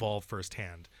evolve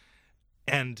firsthand.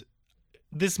 And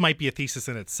this might be a thesis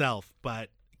in itself, but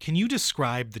can you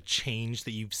describe the change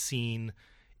that you've seen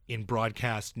in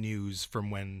broadcast news from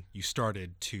when you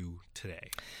started to today?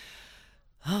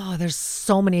 Oh, there's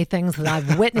so many things that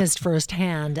I've witnessed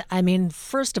firsthand. I mean,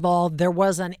 first of all, there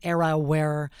was an era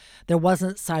where there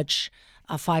wasn't such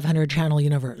a 500-channel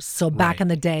universe. So back in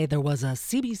the day, there was a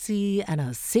CBC and a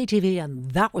CTV,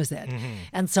 and that was it.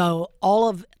 And so all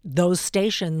of those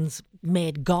stations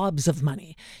made gobs of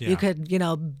money. Yeah. You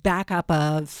could, back up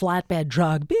a flatbed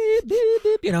truck, beep, beep,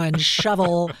 beep, and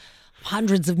shovel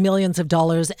hundreds of millions of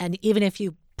dollars. And even if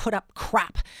you put up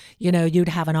crap, you'd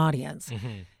have an audience.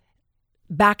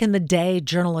 Back in the day,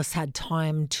 journalists had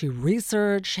time to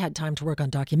research, had time to work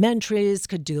on documentaries,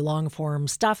 could do long-form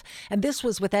stuff. And this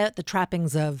was without the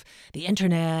trappings of the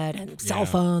internet and cell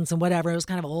phones and whatever. It was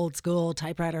kind of old school,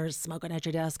 typewriters, smoking at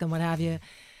your desk and what have you.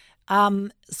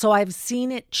 So I've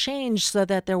seen it change so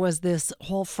that there was this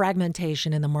whole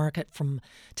fragmentation in the market from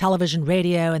television,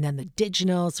 radio, and then the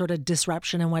digital sort of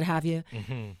disruption and what have you.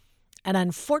 And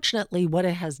unfortunately, what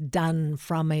it has done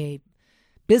from a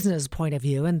business point of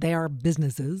view, and they are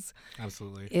businesses,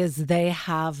 absolutely, is they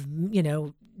have,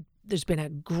 there's been a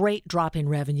great drop in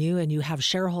revenue, and you have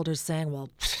shareholders saying, well,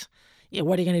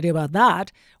 what are you going to do about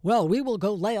that? Well, we will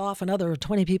go lay off another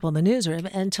 20 people in the newsroom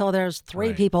until there's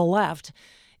 3 people left,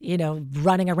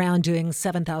 running around doing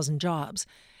 7,000 jobs.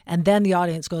 And then the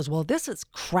audience goes, well, this is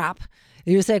crap.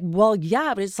 You say, well,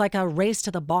 yeah, but it's like a race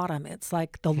to the bottom. It's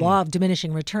like the law of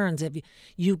diminishing returns. If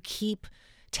you keep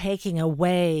taking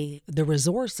away the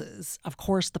resources, of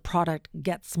course, the product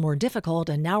gets more difficult.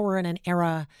 And now we're in an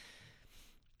era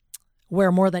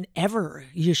where more than ever,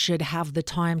 you should have the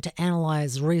time to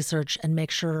analyze, research, and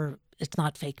make sure it's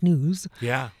not fake news.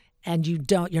 Yeah. And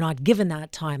you're not given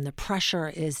that time. The pressure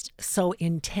is so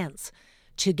intense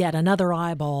to get another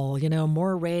eyeball,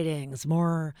 more ratings,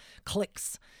 more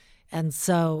clicks. And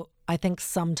so I think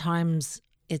sometimes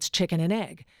it's chicken and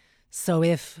egg. So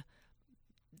if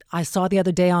I saw the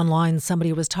other day online,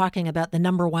 somebody was talking about the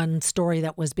number one story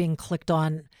that was being clicked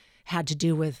on had to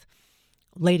do with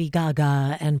Lady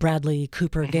Gaga and Bradley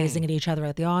Cooper gazing at each other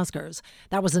at the Oscars.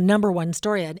 That was the number one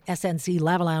story, and SNC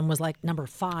Lavalin was like number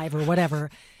 5 or whatever.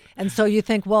 And so you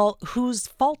think, well, whose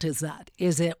fault is that?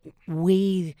 Is it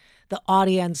we, the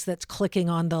audience, that's clicking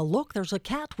on the, look, there's a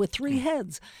cat with 3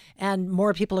 heads, and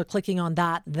more people are clicking on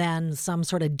that than some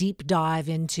sort of deep dive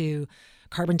into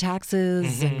carbon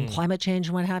taxes and climate change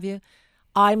and what have you?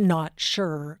 I'm not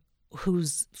sure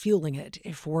who's fueling it,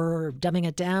 if we're dumbing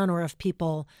it down or if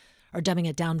people are dumbing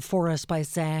it down for us by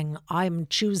saying, I'm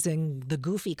choosing the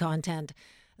goofy content.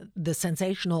 The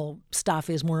sensational stuff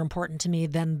is more important to me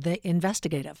than the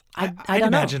investigative. I don't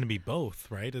imagine know. to be both,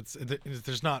 right?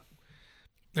 There's not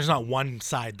one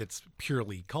side that's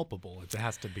purely culpable. It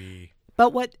has to be.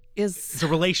 But it's a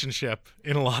relationship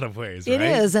in a lot of ways, right? It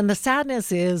is. And the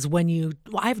sadness is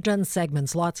I've done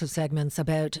lots of segments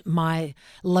about my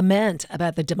lament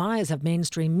about the demise of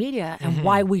mainstream media and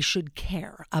why we should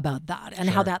care about that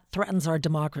and how that threatens our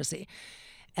democracy.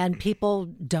 And people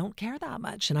don't care that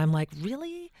much. And I'm like,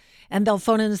 really? And they'll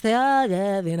phone in and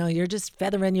say, you're just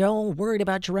feathering your own, worried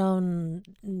about your own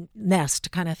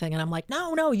nest kind of thing. And I'm like,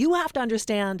 no, you have to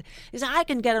understand. He said, I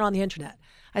can get it on the internet.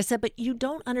 I said, but you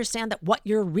don't understand that what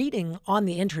you're reading on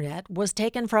the internet was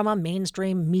taken from a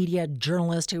mainstream media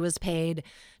journalist who was paid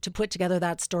to put together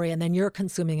that story, and then you're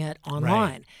consuming it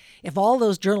online. Right. If all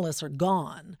those journalists are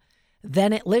gone,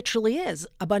 then it literally is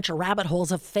a bunch of rabbit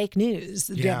holes of fake news.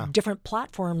 Yeah. There are different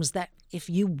platforms that if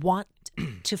you want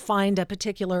to find a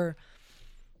particular,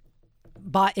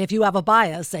 if you have a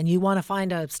bias and you want to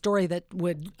find a story that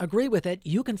would agree with it,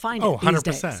 you can find it these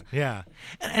 100%, days. Yeah.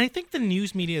 And I think the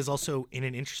news media is also in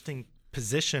an interesting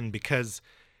position because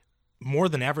more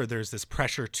than ever, there's this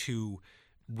pressure to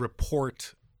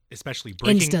report, especially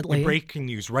breaking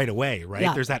news right away, right?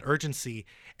 Yeah. There's that urgency.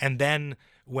 And then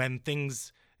when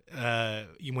things...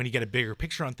 when you get a bigger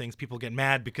picture on things, people get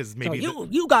mad because maybe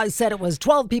you guys said it was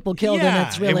 12 people killed and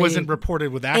it's really it wasn't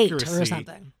reported with accuracy 8 or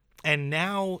something. And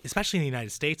now, especially in the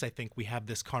United States, I think we have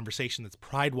this conversation that's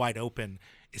pried wide open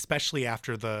especially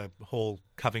after the whole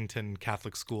Covington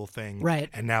Catholic school thing. Right.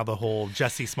 And now the whole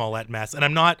Jussie Smollett mess. And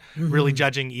I'm not really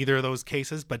judging either of those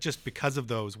cases, but just because of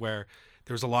those where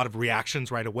there was a lot of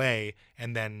reactions right away,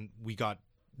 and then we got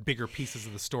bigger pieces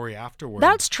of the story afterwards.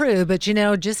 That's true. But,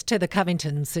 just to the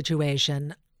Covington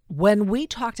situation, when we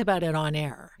talked about it on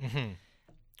air,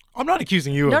 I'm not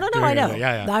accusing you of No, doing I know. anything.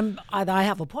 Yeah. I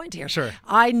have a point here. Sure.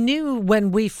 I knew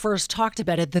when we first talked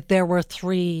about it that there were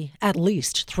at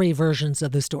least three versions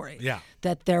of the story. Yeah.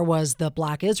 That there was the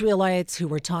Black Israelites who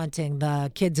were taunting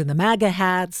the kids in the MAGA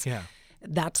hats. Yeah.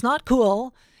 That's not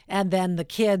cool. And then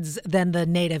the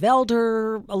native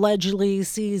elder allegedly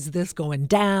sees this going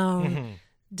down,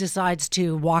 decides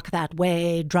to walk that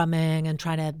way, drumming and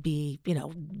trying to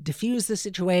diffuse the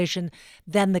situation.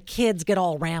 Then the kids get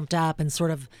all ramped up and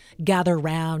sort of gather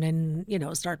around and,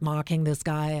 start mocking this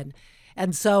guy.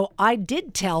 And so I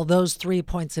did tell those 3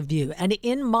 points of view. And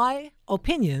in my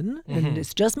opinion, and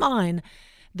it's just mine,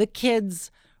 the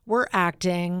kids were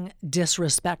acting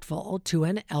disrespectful to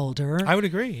an elder. I would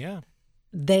agree, yeah.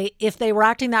 If they were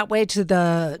acting that way to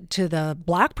the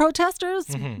black protesters,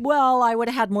 well, I would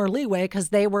have had more leeway because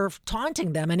they were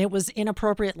taunting them and it was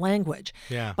inappropriate language.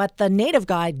 Yeah. But the native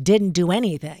guy didn't do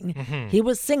anything. He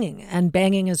was singing and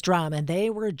banging his drum, and they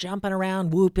were jumping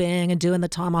around, whooping and doing the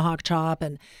tomahawk chop.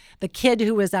 And the kid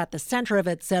who was at the center of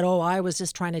it said, "Oh, I was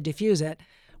just trying to diffuse it."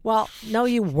 Well, no,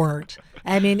 you weren't.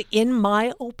 I mean, in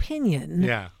my opinion,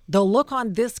 the look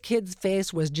on this kid's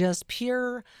face was just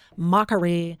pure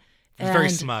mockery. It was very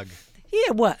smug. He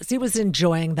was. He was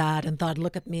enjoying that and thought,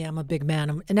 look at me, I'm a big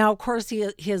man. And now, of course,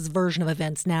 his version of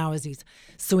events now is he's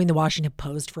suing the Washington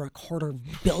Post for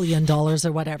 $250 million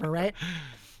or whatever, right?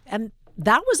 And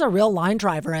that was a real line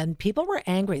driver, and people were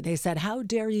angry. They said, how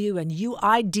dare you? And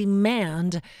I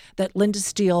demand that Lynda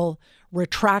Steele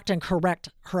retract and correct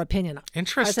her opinion.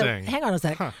 Interesting. I said, hang on a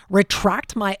sec.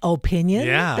 Retract my opinion?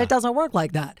 Yeah. That doesn't work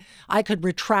like that. I could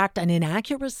retract an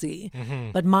inaccuracy,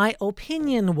 but my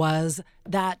opinion was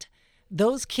that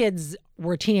those kids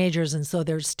were teenagers and so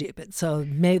they're stupid. So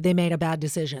they made a bad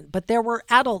decision. But there were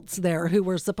adults there who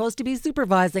were supposed to be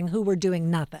supervising who were doing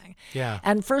nothing. Yeah.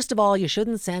 And first of all, you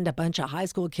shouldn't send a bunch of high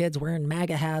school kids wearing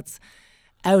MAGA hats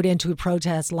out into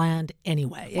protest land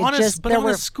anyway. On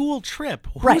a school trip,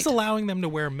 who's allowing them to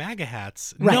wear MAGA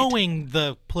hats knowing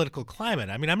the political climate?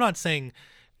 I mean, I'm not saying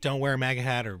don't wear a MAGA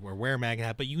hat or wear a MAGA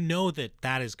hat, but you know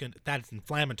that is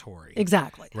inflammatory.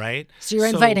 Exactly. Right? So you're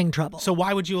inviting trouble. So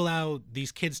why would you allow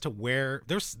these kids to wear,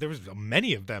 there was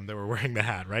many of them that were wearing the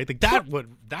hat, right? Like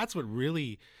that's what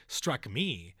really struck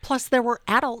me. Plus there were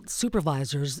adult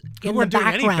supervisors in the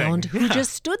background who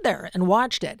just stood there and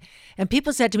watched it. And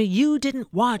people said to me, you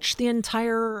didn't watch the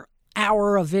entire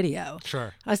hour of video.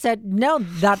 Sure. I said, no,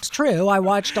 that's true. I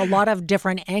watched a lot of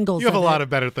different angles. You have a lot of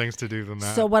better things to do than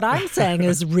that. So what I'm saying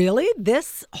is, really,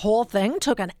 this whole thing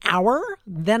took an hour?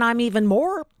 Then I'm even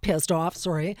more pissed off.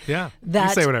 Sorry. Yeah. You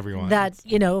say whatever you want.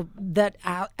 That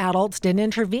adults didn't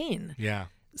intervene. Yeah.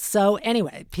 So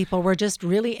anyway, people were just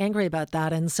really angry about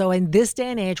that. And so in this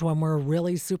day and age when we're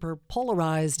really super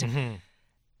polarized,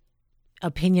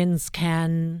 opinions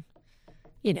can,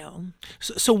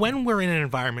 So when we're in an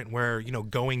environment where,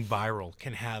 going viral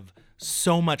can have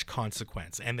so much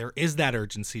consequence and there is that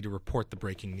urgency to report the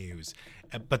breaking news,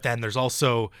 but then there's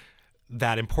also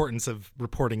that importance of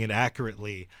reporting it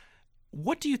accurately,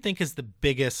 what do you think is the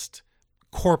biggest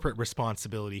corporate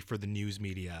responsibility for the news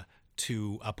media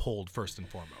to uphold first and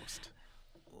foremost?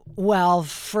 Well,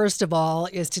 first of all,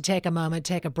 is to take a moment,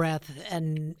 take a breath,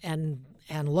 and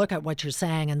look at what you're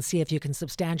saying and see if you can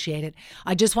substantiate it.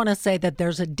 I just want to say that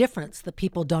there's a difference that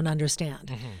people don't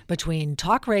understand between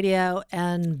talk radio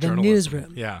and the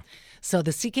newsroom. Yeah. So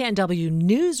the CKNW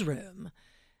newsroom,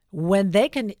 when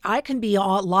I can be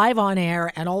live on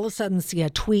air and all of a sudden see a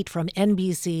tweet from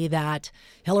NBC that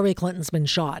Hillary Clinton's been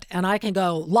shot, and I can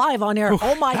go live on air.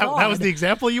 Oh my God! That was the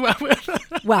example you went with.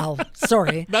 Well,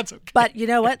 sorry, that's okay. But you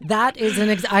know what? That is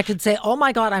I could say, oh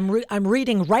my God, I'm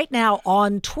reading right now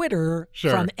on Twitter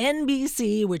from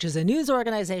NBC, which is a news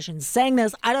organization, saying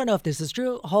this. I don't know if this is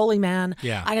true. Holy man!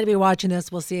 Yeah, I'm going to be watching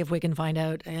this. We'll see if we can find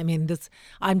out. I mean,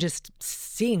 I'm just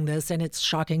seeing this, and it's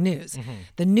shocking news.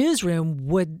 The newsroom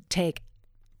would take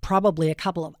probably a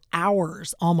couple of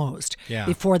hours almost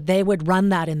before they would run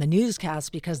that in the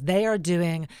newscast, because they are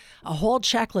doing a whole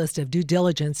checklist of due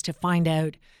diligence to find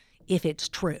out if it's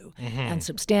true and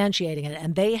substantiating it.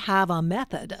 And they have a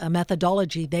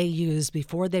methodology they use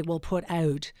before they will put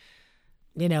out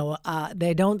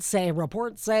They don't say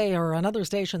reports say or another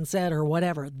station said or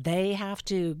whatever. They have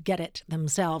to get it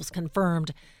themselves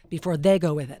confirmed before they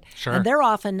go with it. Sure. And they're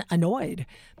often annoyed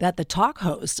that the talk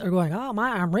hosts are going,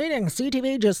 I'm reading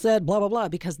CTV just said blah, blah, blah,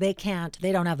 because they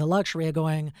don't have the luxury of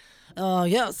going,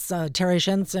 yes, Terry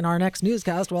Shintz in our next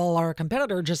newscast, well, our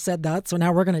competitor just said that, so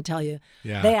now we're going to tell you.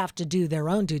 Yeah. They have to do their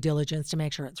own due diligence to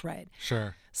make sure it's right.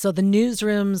 Sure. So the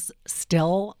newsrooms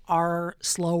still are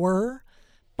slower,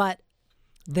 but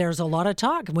there's a lot of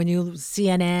talk. When you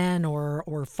CNN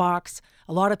or Fox,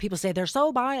 a lot of people say they're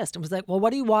so biased. It was like, well,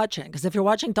 what are you watching? Because if you're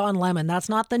watching Don Lemon, that's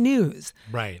not the news.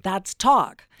 Right. That's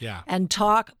talk. Yeah. And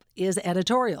talk is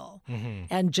editorial. Mm-hmm.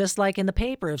 And just like in the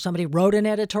paper, if somebody wrote an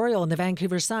editorial in the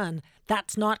Vancouver Sun,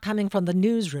 that's not coming from the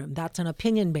newsroom. That's an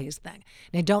opinion-based thing.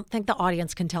 And I don't think the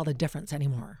audience can tell the difference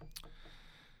anymore.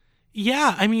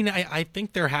 Yeah. I mean, I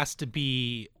think there has to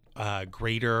be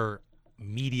greater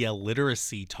media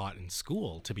literacy taught in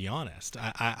school, to be honest.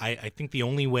 I think the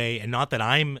only way, and not that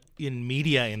I'm in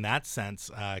media in that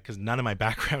sense, because none of my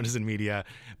background is in media,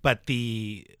 but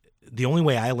the only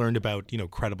way I learned about,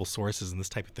 credible sources and this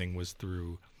type of thing was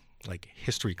through like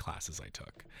history classes I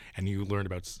took. And you learned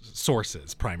about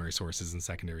sources, primary sources and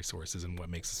secondary sources, and what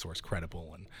makes a source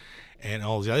credible and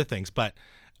all these other things. But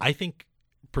I think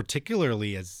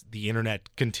particularly as the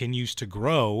internet continues to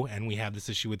grow and we have this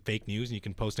issue with fake news and you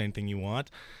can post anything you want,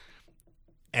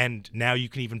 and now you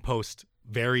can even post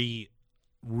very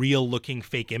real looking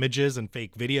fake images and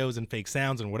fake videos and fake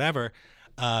sounds and whatever,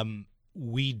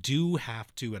 we do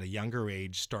have to at a younger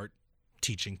age start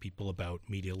teaching people about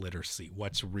media literacy,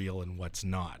 what's real and what's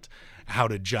not, how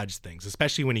to judge things,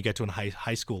 especially when you get to a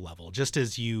high school level. Just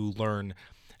as you learn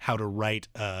how to write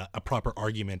a proper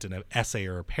argument in an essay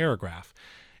or a paragraph,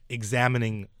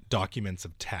 examining documents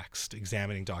of text,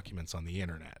 examining documents on the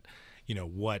internet,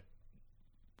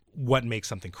 what makes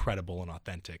something credible and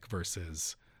authentic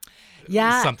versus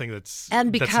something that's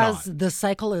and because not. The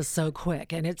cycle is so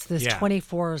quick and it's this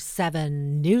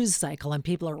 24/7 news cycle and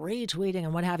people are retweeting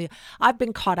and what have you. I've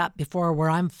been caught up before where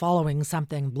I'm following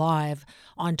something live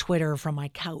on Twitter from my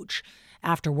couch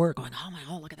after work going, oh my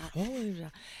God, look at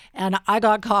that. And I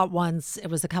got caught once, it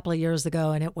was a couple of years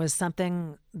ago, and it was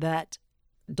something that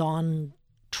Don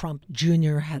Trump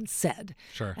Jr. had said.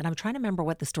 Sure. And I'm trying to remember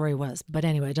what the story was, but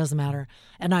anyway, it doesn't matter.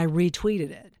 And I retweeted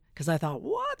it because I thought,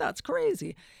 what? That's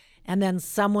crazy. And then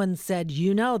someone said,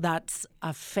 that's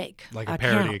a fake like a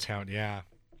account. parody account, yeah.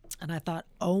 And I thought,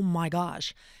 oh my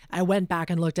gosh. I went back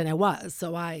and looked and it was,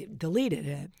 so I deleted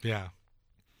it. Yeah.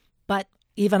 But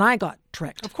even I got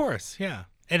tricked. Of course, yeah.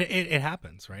 And it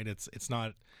happens, right? It's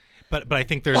not, but I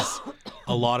think there's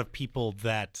a lot of people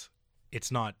that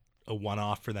it's not a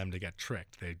one-off for them to get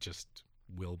tricked. They just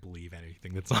will believe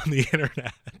anything that's on the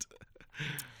internet.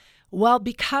 Well,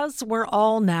 because we're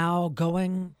all now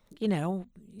going,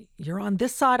 you're on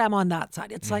this side, I'm on that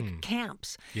side. It's like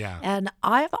camps. Yeah. And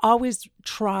I've always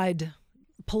tried,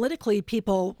 politically,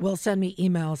 people will send me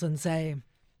emails and say,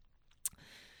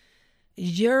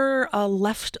 you're a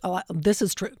this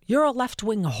is true, you're a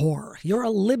left-wing whore, you're a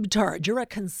libtard, you're a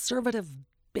conservative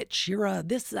bitch, you're a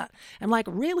this, that. I'm like,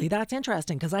 really? That's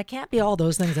interesting because I can't be all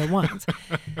those things at once.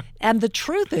 And the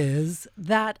truth is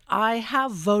that I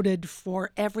have voted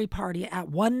for every party at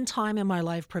one time in my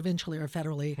life, provincially or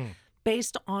federally,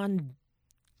 based on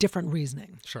different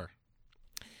reasoning. Sure.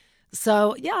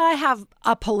 So, yeah, I have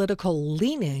a political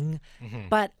leaning,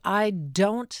 but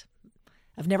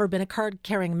I've never been a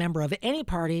card-carrying member of any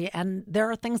party, and there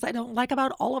are things I don't like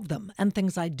about all of them and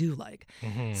things I do like.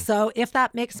 So if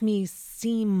that makes me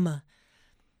seem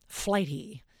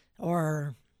flighty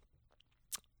or,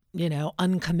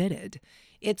 uncommitted,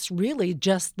 it's really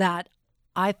just that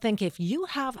I think if you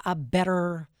have a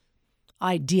better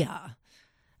idea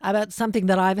about something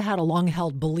that I've had a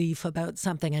long-held belief about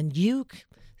something and you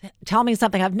tell me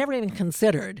something I've never even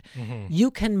considered,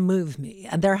 you can move me.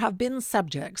 And there have been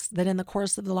subjects that in the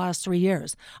course of the last 3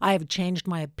 years, I have changed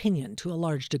my opinion to a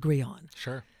large degree on.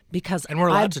 Sure. Because and we're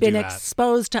allowed I've to been do that.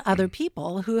 exposed to other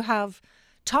people who have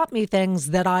taught me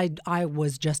things that I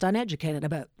was just uneducated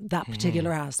about that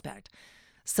particular aspect.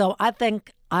 So I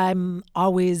think I'm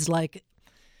always like,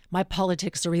 my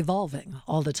politics are evolving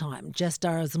all the time, just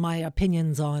as my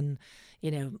opinions on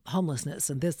homelessness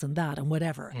and this and that and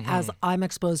whatever. As I'm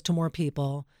exposed to more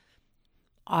people,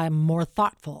 I'm more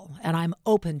thoughtful and I'm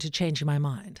open to changing my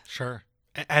mind. Sure.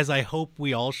 As I hope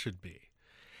we all should be.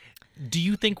 Do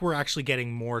you think we're actually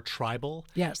getting more tribal?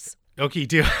 Yes. Okay,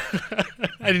 do.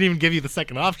 I didn't even give you the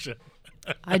second option.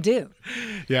 I do.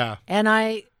 Yeah. And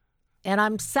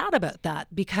I'm sad about that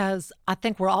because I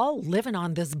think we're all living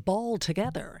on this ball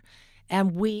together.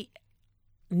 And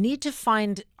need to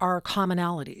find our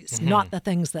commonalities, not the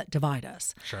things that divide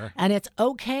us. Sure. And it's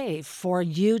okay for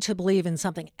you to believe in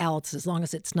something else as long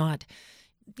as it's not,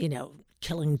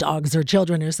 killing dogs or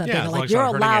children or something. Yeah, as long like as you're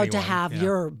it's not hurting allowed to anyone. have Yeah.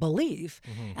 your belief,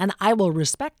 and I will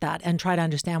respect that and try to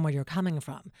understand where you're coming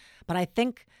from. But I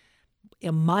think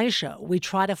in my show, we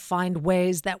try to find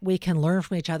ways that we can learn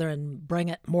from each other and bring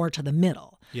it more to the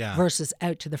middle versus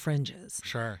out to the fringes.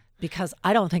 Sure. Because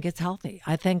I don't think it's healthy.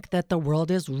 I think that the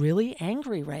world is really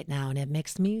angry right now, and it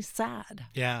makes me sad.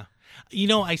 Yeah.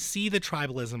 I see the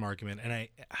tribalism argument, and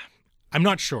I'm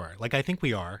not sure. Like, I think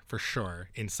we are, for sure,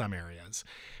 in some areas.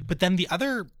 But then the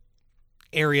other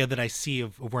area that I see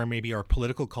of where maybe our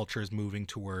political culture is moving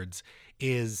towards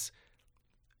is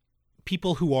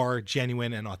people who are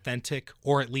genuine and authentic,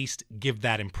 or at least give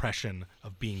that impression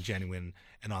of being genuine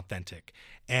and authentic.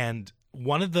 And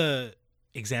one of the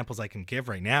examples I can give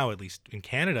right now, at least in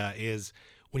Canada, is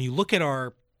when you look at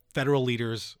our federal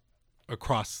leaders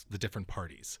across the different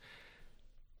parties.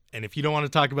 And if you don't want to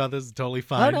talk about this, it's totally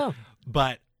fine. Oh, no.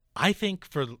 But I think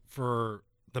for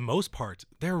the most part,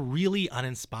 they're really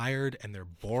uninspired and they're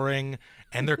boring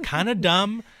and they're kind of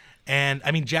dumb. And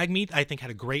I mean, Jagmeet, I think,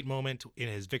 had a great moment in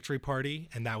his victory party.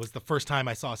 And that was the first time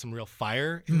I saw some real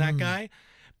fire in that guy.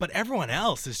 But everyone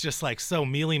else is just like so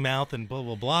mealy mouthed and blah,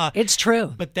 blah, blah. It's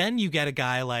true. But then you get a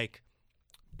guy like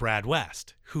Brad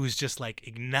West, who's just like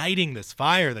igniting this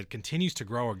fire that continues to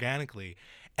grow organically.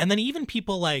 And then even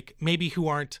people like maybe who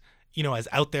aren't, as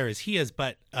out there as he is,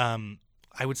 but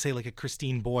I would say like a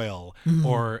Christine Boyle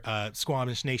or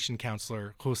Squamish Nation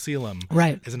Councillor Hoselam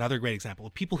is another great example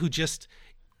of people who just,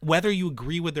 whether you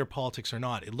agree with their politics or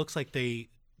not, it looks like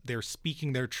they're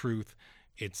speaking their truth.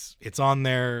 It's on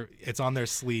their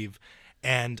sleeve.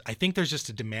 And I think there's just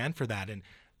a demand for that. And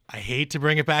I hate to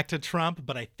bring it back to Trump,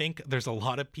 but I think there's a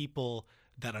lot of people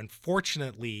that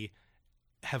unfortunately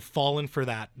have fallen for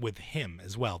that with him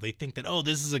as well. They think that,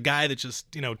 this is a guy that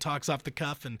just, talks off the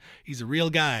cuff and he's a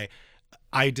real guy.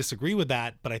 I disagree with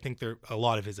that, but I think a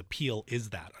lot of his appeal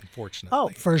is that, unfortunately. Oh,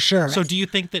 for sure. So do you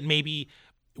think that maybe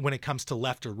when it comes to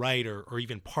left or right or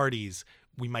even parties,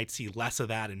 we might see less of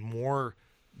that and more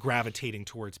gravitating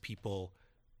towards people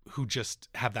who just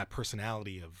have that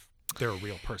personality of they're a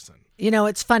real person?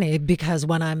 It's funny because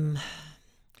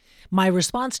my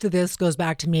response to this goes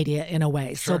back to media in a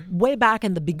way. Sure. So way back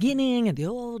in the beginning, in the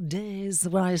old days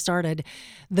when I started,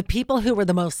 the people who were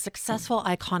the most successful,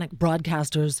 iconic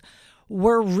broadcasters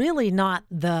were really not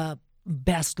the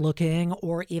best looking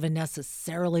or even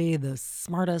necessarily the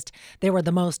smartest. They were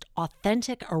the most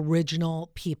authentic,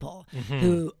 original people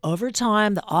who over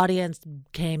time the audience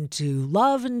came to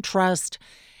love and trust,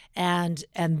 and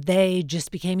they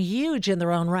just became huge in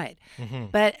their own right.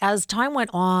 But as time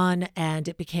went on and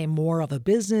it became more of a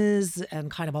business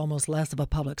and kind of almost less of a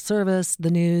public service,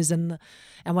 the news and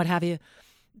what have you,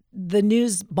 the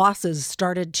news bosses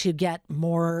started to get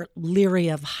more leery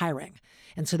of hiring.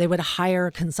 And so they would hire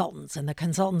consultants, and the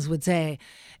consultants would say,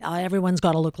 everyone's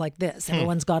got to look like this.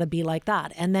 Everyone's got to be like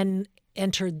that. And then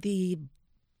entered the,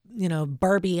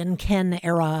 Barbie and Ken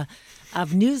era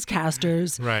of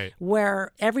newscasters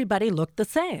where everybody looked the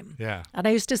same. Yeah. And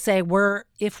I used to say,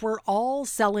 if we're all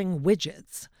selling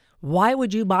widgets, why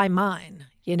would you buy mine?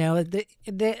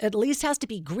 The at least has to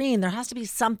be green. There has to be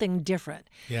something different.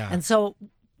 Yeah. And so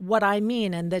what I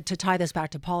mean, and to tie this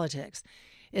back to politics,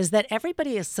 is that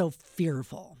everybody is so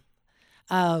fearful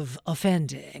of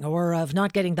offending or of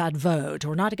not getting that vote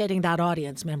or not getting that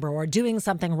audience member or doing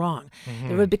something wrong.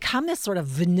 It would become this sort of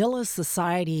vanilla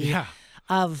society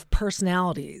of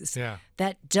personalities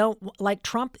that don't, like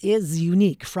Trump is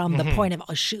unique from the point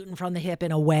of shooting from the hip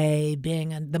in a way,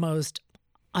 being the most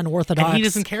unorthodox. And he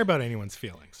doesn't care about anyone's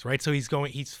feelings, right? So he's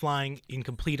flying in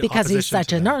complete because opposition he's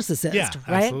such a narcissist,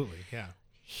 right? Absolutely, yeah.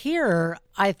 Here,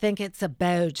 I think it's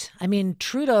about,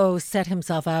 Trudeau set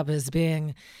himself up as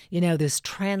being, this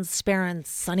transparent,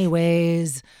 sunny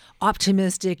ways,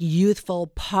 optimistic, youthful,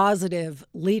 positive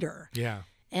leader. Yeah.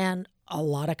 And a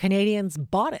lot of Canadians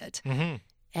bought it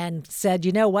and said,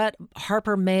 you know what,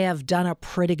 Harper may have done a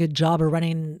pretty good job of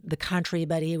running the country,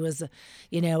 but he was,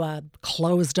 a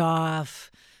closed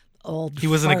off old He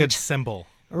wasn't fart. a good symbol.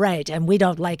 Right, and we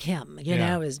don't like him,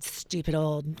 his stupid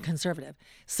old conservative.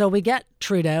 So we get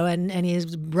Trudeau, and he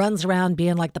runs around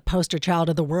being like the poster child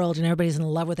of the world, and everybody's in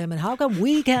love with him. And how come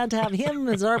we can't have him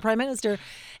as our prime minister?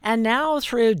 And now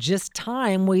through just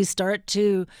time, we start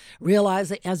to realize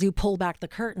that as you pull back the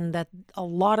curtain, that a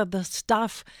lot of the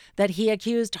stuff that he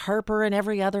accused Harper and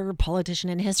every other politician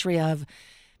in history of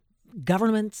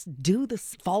governments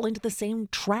fall into the same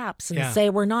traps and say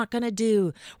we're not going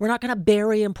to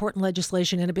bury important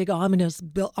legislation in a big omnibus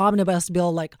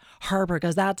bill like Harper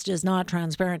because that's just not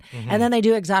transparent. And then they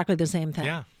do exactly the same thing.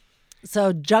 Yeah.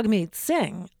 So Jagmeet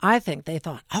Singh, I think they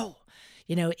thought,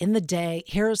 in the day,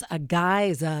 here's a guy,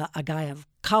 he's a guy of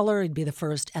color. He'd be the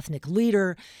first ethnic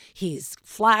leader. He's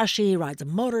flashy, rides a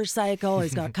motorcycle.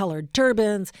 He's got colored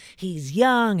turbans. He's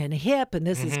young and hip, and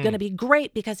this is going to be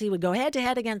great because he would go head to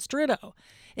head against Trudeau.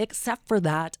 Except for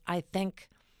that, I think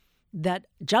that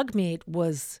Jagmeet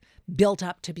was built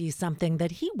up to be something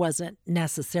that he wasn't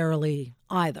necessarily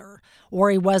either,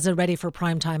 or he wasn't ready for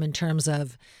prime time in terms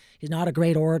of he's not a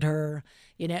great orator.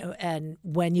 And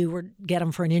when you get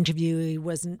him for an interview, he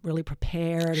wasn't really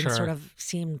prepared and sort of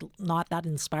seemed not that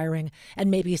inspiring. And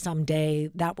maybe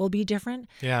someday that will be different.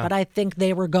 Yeah. But I think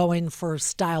they were going for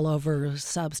style over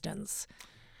substance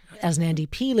as an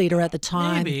NDP leader at the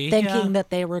time, thinking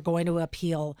that they were going to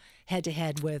appeal head to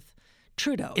head with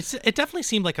Trudeau. It definitely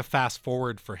seemed like a fast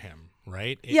forward for him.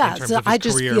 Right? Yeah, so I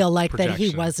just feel like that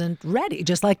he wasn't ready,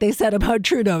 just like they said about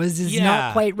Trudeau, he's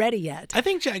not quite ready yet. I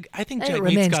think it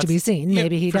remains to be seen.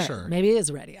 Maybe he does. Sure. Maybe he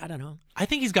is ready. I don't know. I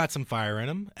think he's got some fire in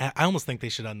him. I almost think they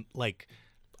should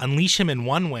unleash him in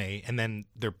one way, and then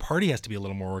their party has to be a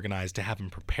little more organized to have him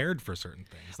prepared for certain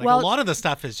things. A lot of the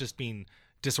stuff has just been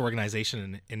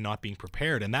disorganization and not being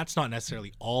prepared, and that's not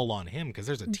necessarily all on him because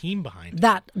there's a team behind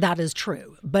him. That is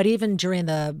true. But even during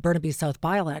the Burnaby South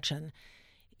by-election,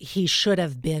 he should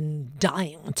have been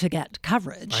dying to get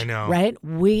coverage. I know. Right?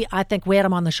 I think we had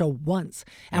him on the show once,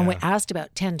 and we asked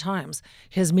about 10 times.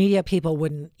 His media people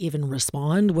wouldn't even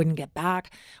respond, wouldn't get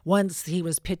back. Once he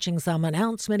was pitching some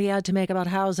announcement he had to make about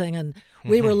housing, and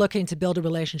we were looking to build a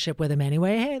relationship with him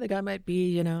anyway. Hey, the guy might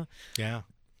be, the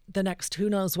next who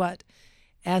knows what.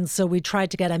 And so we tried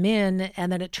to get him in,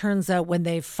 and then it turns out when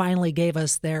they finally gave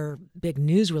us their big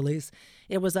news release,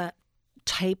 it was a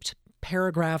typed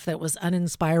paragraph that was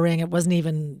uninspiring. It wasn't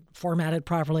even formatted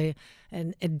properly,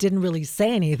 and it didn't really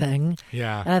say anything.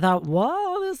 Yeah. And I thought,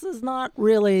 whoa, this is not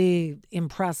really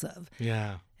impressive.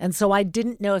 Yeah. And so I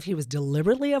didn't know if he was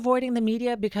deliberately avoiding the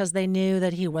media because they knew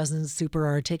that he wasn't super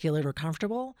articulate or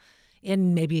comfortable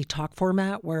in maybe talk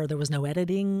format where there was no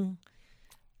editing.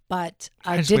 But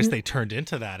I just wish they turned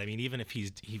into that. I mean, even if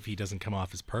he doesn't come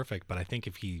off as perfect, but I think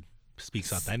if he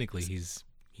speaks authentically,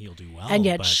 he'll do well. And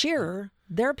yet Scheer,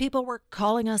 there people were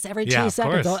calling us every 2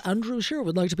 seconds. Oh, Andrew Scheer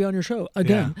would like to be on your show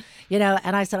again. Yeah.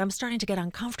 And I said, I'm starting to get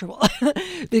uncomfortable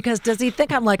because does he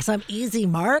think I'm like some easy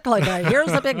mark? Like,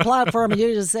 here's a big platform and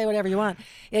you just say whatever you want.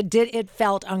 It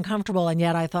felt uncomfortable. And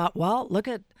yet I thought, well, look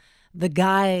at the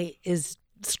guy is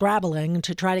scrabbling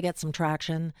to try to get some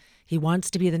traction. He wants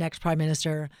to be the next prime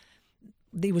minister.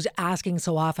 He was asking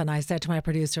so often. I said to my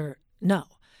producer, no.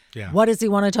 Yeah. What does he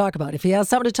want to talk about? If he has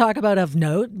something to talk about of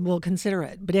note, we'll consider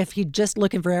it. But if he's just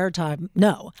looking for airtime,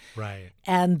 no. Right.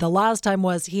 And the last time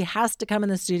was he has to come in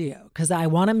the studio because I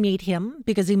want to meet him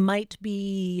because he might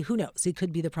be, who knows, he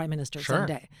could be the prime minister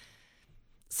someday.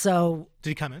 So. Did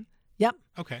he come in? Yep.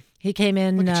 Okay. He came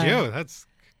in. Look at you. That's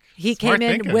He smart came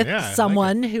in thinking. with Yeah,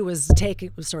 someone who was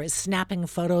snapping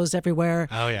photos everywhere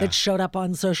that showed up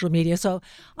on social media. So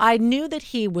I knew that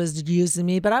he was using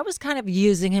me, but I was kind of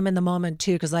using him in the moment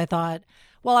too because I thought,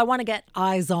 well, I want to get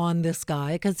eyes on this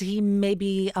guy because he may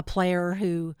be a player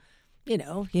who,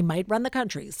 he might run the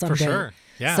country someday. For sure.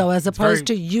 Yeah. So as opposed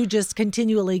to you just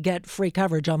continually get free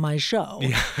coverage on my show.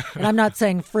 Yeah. And I'm not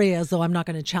saying free as though I'm not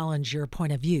going to challenge your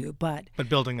point of view, but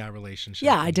building that relationship.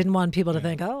 Yeah, I didn't want people to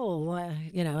think,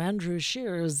 Andrew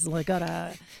Scheer's got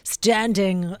a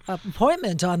standing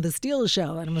appointment on the Steele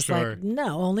Show. And I was like,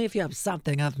 no, only if you have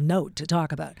something of note to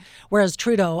talk about. Whereas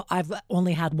Trudeau, I've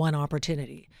only had one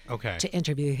opportunity to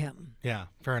interview him. Yeah,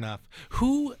 fair enough.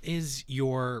 Who is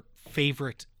your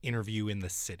favorite interview in the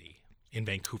city? In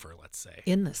Vancouver, let's say.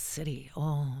 In the city.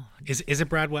 Oh. Is it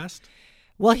Brad West?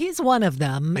 Well, he's one of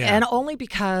them, and only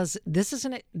because this is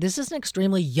an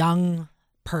extremely young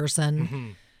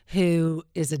person who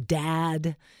is a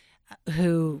dad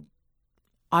who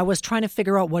I was trying to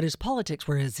figure out what his politics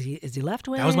were. Is he left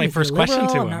wing? That was my first question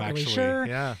to him, I'm not actually. Really sure.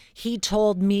 Yeah. He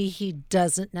told me he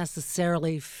doesn't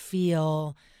necessarily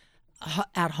feel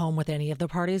at home with any of the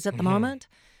parties at the moment.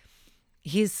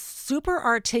 He's super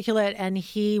articulate and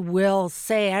he will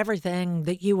say everything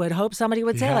that you would hope somebody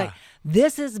would say. Like,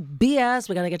 this is BS.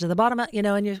 We got to get to the bottom of it. And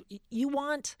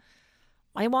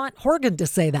I want Horgan to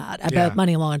say that about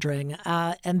money laundering.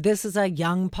 And this is a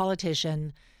young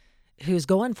politician who's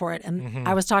going for it. And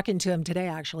I was talking to him today,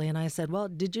 actually, and I said, well,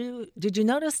 did you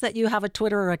notice that you have a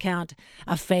Twitter account,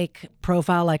 a fake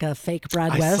profile, like a fake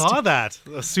Brad West? I saw that.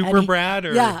 A super Brad?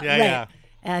 Or, right.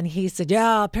 And he said,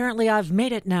 yeah, apparently I've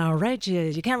made it now, right?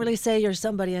 You can't really say you're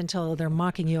somebody until they're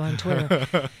mocking you on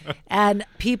Twitter. And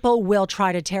people will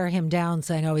try to tear him down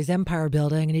saying, oh, he's empire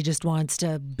building and he just wants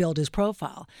to build his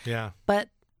profile. Yeah. But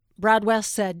Brad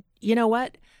West said, you know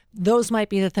what? Those might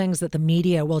be the things that the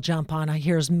media will jump on.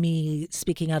 Here's me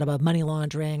speaking out about money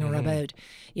laundering or about,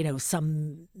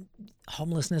 some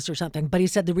homelessness or something. But he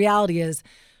said the reality is,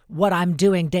 what I'm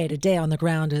doing day to day on the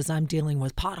ground is I'm dealing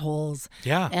with potholes,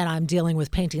 and I'm dealing with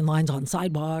painting lines on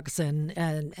sidewalks and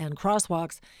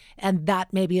crosswalks, and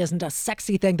that maybe isn't a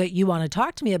sexy thing that you want to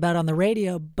talk to me about on the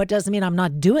radio, but doesn't mean I'm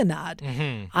not doing that.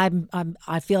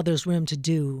 I feel there's room to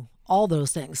do all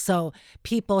those things. So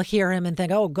people hear him and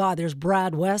think, oh God, there's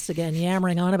Brad West again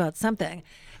yammering on about something,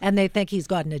 and they think he's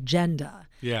got an agenda.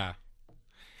 Yeah.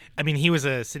 I mean, he was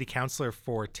a city councillor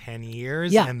for 10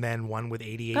 years and then won with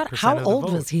 88% God, of the how vote.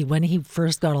 old was he when he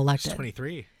first got elected?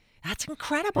 23. That's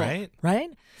incredible, Right?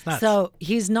 It's nuts. So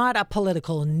he's not a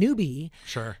political newbie.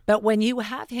 Sure. But when you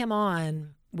have him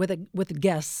on with a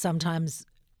guest, sometimes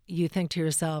you think to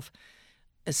yourself,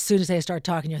 as soon as they start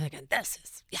talking, you're thinking, this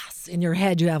is, yes. In your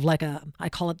head, you have I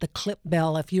call it the clip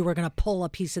bell. If you were going to pull a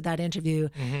piece of that interview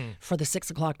for the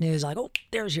 6 o'clock news, like, oh,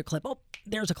 there's your clip. Oh,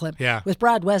 there's a clip. Yeah. With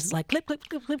Brad West, it's like clip, clip,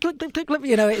 clip, clip, clip, clip, clip, clip.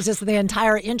 It's just the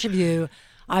entire interview.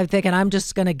 I'm thinking, I'm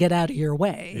just going to get out of your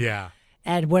way. Yeah.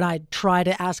 And when I try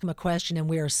to ask him a question and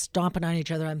we are stomping on each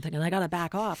other, I'm thinking, I got to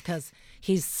back off because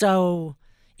he's so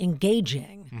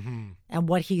engaging. And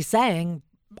what he's saying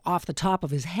off the top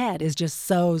of his head is just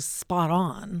so spot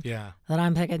on that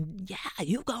I'm thinking, yeah,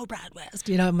 you go, Brad West.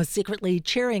 I'm secretly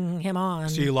cheering him on.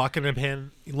 So you locking him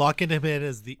in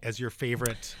as your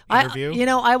favorite interview?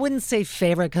 I wouldn't say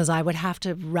favorite because I would have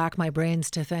to rack my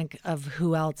brains to think of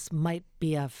who else might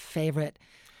be a favorite.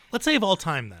 Let's say of all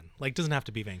time then. Doesn't have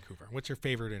to be Vancouver. What's your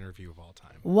favorite interview of all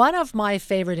time? One of my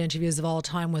favorite interviews of all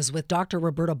time was with Dr.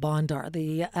 Roberta Bondar,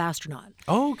 the astronaut.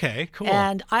 Oh, okay, cool.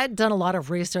 And I had done a lot of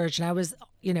research and I was,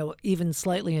 even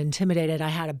slightly intimidated. I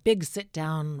had a big sit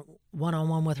down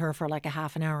one-on-one with her for like a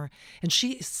half an hour. And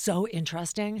she is so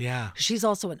interesting. Yeah. She's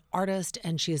also an artist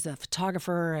and she's a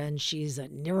photographer and she's a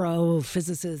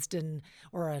neurophysicist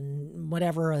or a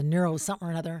neuro something or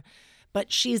another.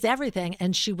 But she's everything.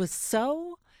 And she was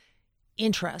so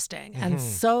interesting and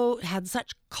so had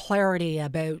such clarity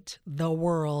about the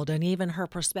world and even her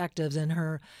perspectives and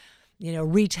her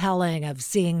retelling of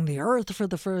seeing the earth for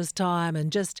the first time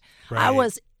and just I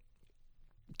was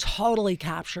totally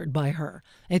captured by her.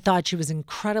 I thought she was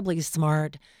incredibly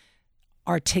smart,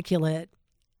 articulate,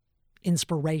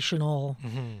 inspirational.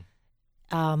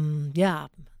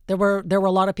 There were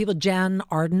a lot of people. Jan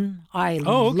Arden, I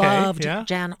loved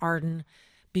Jan Arden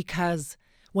because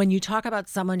when you talk about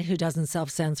someone who doesn't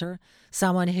self-censor,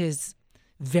 someone who's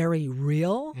very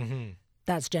real,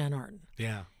 that's Jan Arden.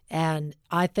 Yeah. And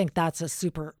I think that's a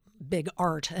super big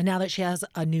art. And now that she has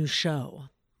a new show,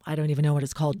 I don't even know what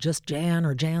it's called, Just Jan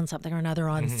or Jan something or another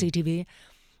on CTV.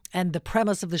 And the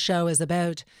premise of the show is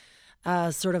about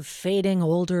a sort of fading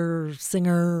older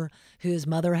singer whose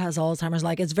mother has Alzheimer's.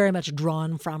 It's very much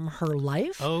drawn from her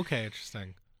life. Oh, okay,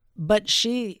 interesting. But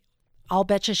I'll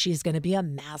bet you she's going to be a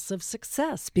massive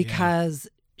success because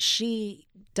she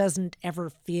doesn't ever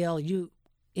feel you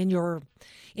in your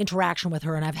interaction with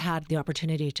her. And I've had the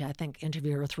opportunity to, I think,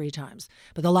 interview her 3 times.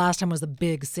 But the last time was a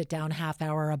big sit down half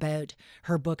hour about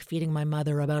her book, Feeding My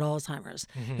Mother, about Alzheimer's.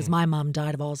 Because my mom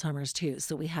died of Alzheimer's too.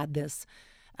 So we had this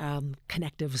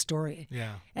connective story.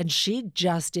 Yeah. And she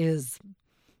just is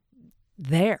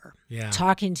there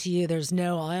talking to you. There's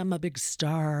I am a big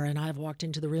star and I've walked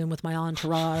into the room with my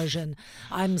entourage and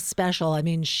I'm special. I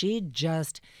mean, she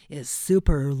just is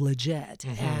super legit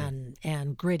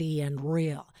and gritty and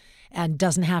real and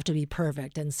doesn't have to be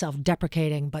perfect and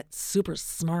self-deprecating, but super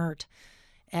smart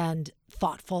and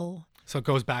thoughtful. So it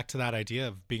goes back to that idea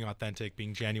of being authentic,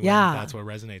 being genuine. Yeah. That's what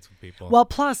resonates with people. Well,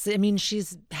 plus, I mean,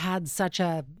 she's had such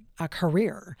a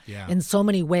career in so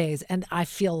many ways. And I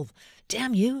feel,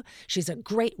 damn you, she's a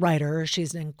great writer.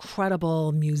 She's an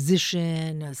incredible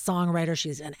musician, a songwriter.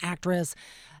 She's an actor.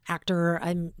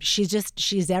 She's everything.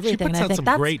 She puts and I out think some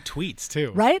that's great tweets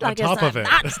too. Right? On top of it.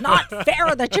 That's not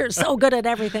fair that you're so good at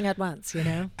everything at once,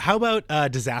 How about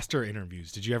disaster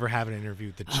interviews? Did you ever have an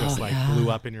interview that just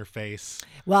blew up in your face?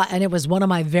 Well, and it was one of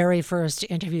my very first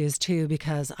interviews too,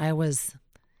 because I was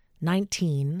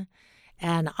 19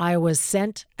 and I was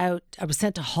sent to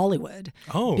Hollywood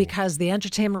because the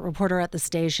entertainment reporter at the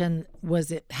station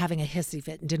was having a hissy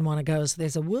fit and didn't want to go. So they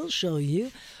said, we'll show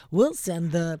you. We'll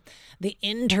send the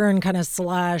intern kind of /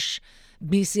 BCIT.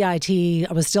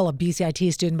 I was still a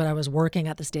BCIT student, but I was working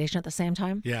at the station at the same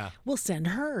time. Yeah. We'll send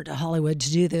her to Hollywood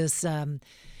to do this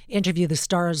interview the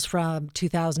stars from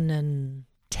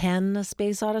 2010 A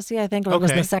Space Odyssey, I think, or it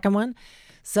was the second one.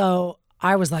 So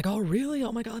I was like, oh, really?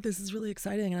 Oh, my God, this is really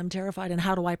exciting, and I'm terrified. And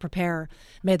how do I prepare?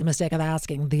 Made the mistake of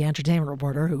asking the entertainment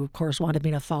reporter, who, of course, wanted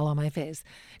me to fall on my face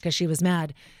because she was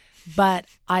mad. But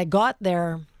I got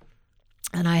there,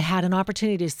 and I had an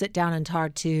opportunity to sit down and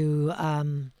talk to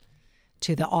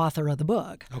the author of the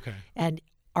book. Okay. And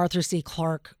Arthur C.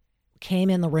 Clarke came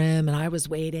in the room, and I was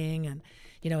waiting, and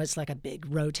it's like a big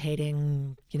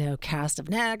rotating, cast of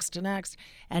next to next.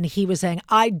 And he was saying,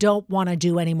 I don't want to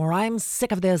do anymore. I'm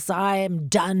sick of this. I'm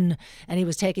done. And he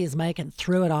was taking his mic and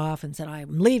threw it off and said,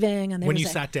 I'm leaving. And when you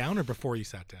sat down or before you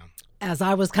sat down? As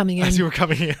I was coming in. As you were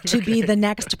coming in. To be the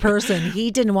next person. He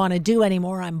didn't want to do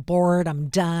anymore. I'm bored. I'm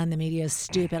done. The media is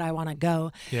stupid. I want to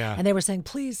go. Yeah. And they were saying,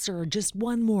 please, sir, just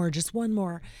one more.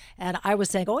 And I was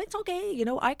saying, oh, it's okay.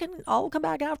 I'll come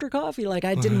back after coffee. Like,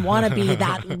 I didn't want to be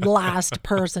that last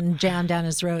person jammed down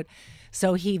his throat.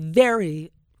 So he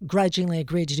very grudgingly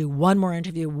agreed to do one more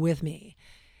interview with me.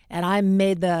 And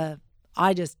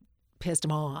I just pissed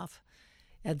him off.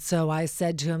 And so I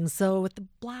said to him, so with the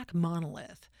black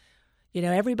monolith,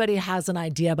 everybody has an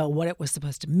idea about what it was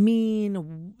supposed to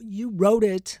mean. You wrote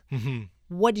it. Mm-hmm.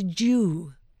 What did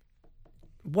you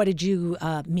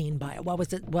mean by it? What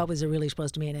was it really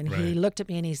supposed to mean? And he looked at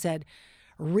me and he said,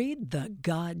 read the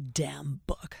goddamn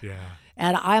book. Yeah.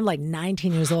 And I'm like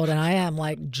 19 years old and I am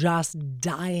like just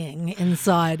dying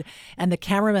inside. And the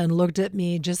cameraman looked at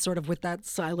me just sort of with that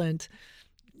silent,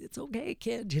 it's okay,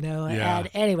 kid, Yeah. And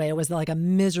anyway, it was like a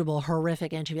miserable,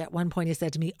 horrific interview. At one point, he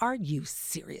said to me, are you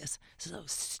serious? So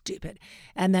stupid.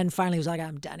 And then finally, he was like,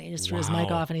 I'm done. He just threw his mic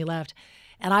off and he left.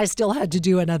 And I still had to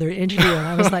do another interview. And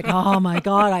I was like, oh, my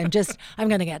God, I'm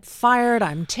going to get fired.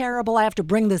 I'm terrible. I have to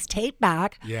bring this tape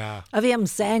back of him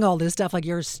saying all this stuff like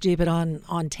you're stupid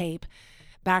on tape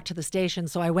back to the station.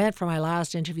 So I went for my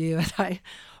last interview and I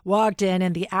walked in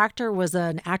and the actor was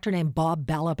an actor named Bob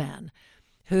Balaban,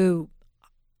 who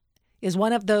is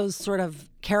one of those sort of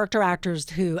character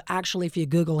actors who actually, if you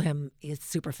Google him, is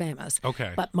super famous.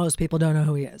 Okay. But most people don't know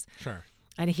who he is. Sure.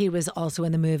 And he was also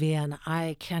in the movie, and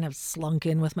I kind of slunk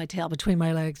in with my tail between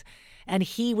my legs. And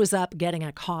he was up getting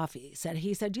a coffee.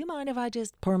 He said, do you mind if I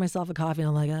just pour myself a coffee?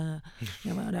 And I'm like,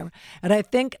 whatever. And I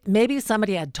think maybe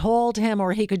somebody had told him,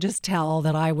 or he could just tell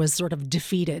that I was sort of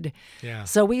defeated. Yeah.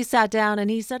 So we sat down, and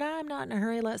he said, I'm not in a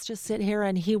hurry. Let's just sit here.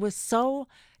 And he was so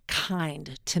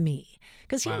kind to me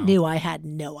because he knew I had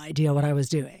no idea what I was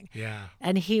doing. Yeah.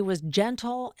 And he was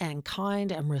gentle and kind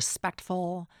and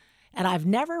respectful. And I've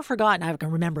never forgotten. I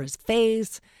can remember his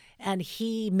face. And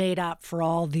he made up for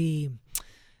all the,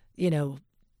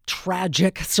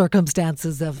 tragic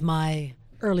circumstances of my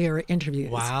earlier interviews.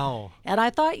 Wow. And I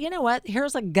thought, you know what?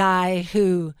 Here's a guy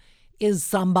who is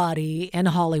somebody in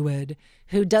Hollywood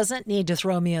who doesn't need to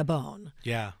throw me a bone.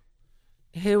 Yeah.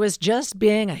 Who was just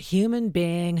being a human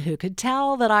being who could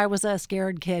tell that I was a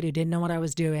scared kid who didn't know what I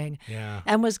was doing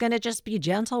and was going to just be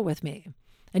gentle with me.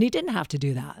 And he didn't have to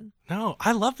do that. No,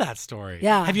 I love that story.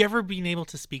 Yeah. Have you ever been able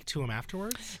to speak to him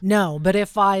afterwards? No, but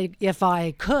if I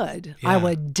could, I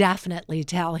would definitely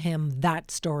tell him that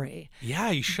story.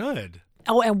 Yeah, you should.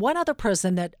 Oh, and one other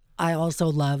person that I also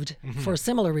loved for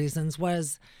similar reasons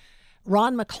was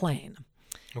Ron McLean.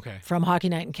 Okay. From Hockey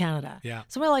Night in Canada. Yeah.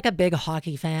 So we're like a big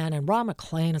hockey fan, and Ron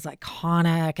McLean is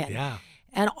iconic.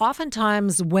 And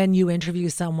oftentimes when you interview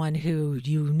someone who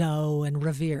you know and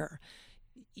revere,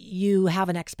 you have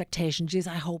an expectation, geez,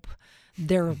 I hope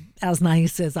they're as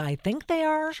nice as I think they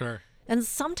are. Sure. And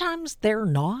sometimes they're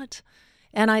not.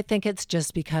 And I think it's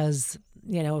just because,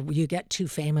 you get too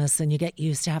famous and you get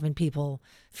used to having people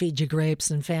feed you grapes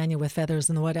and fan you with feathers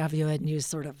and what have you, and you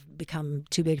sort of become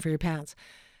too big for your pants.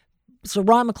 So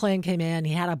Ron McLean came in,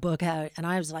 he had a book out, and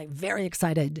I was like very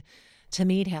excited to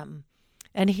meet him.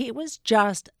 And he was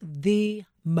just the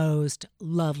most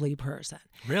lovely person.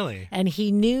 Really? And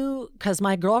he knew, because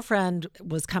my girlfriend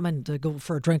was coming to go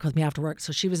for a drink with me after work.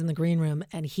 So she was in the green room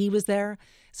and he was there.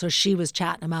 So she was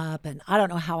chatting him up. And I don't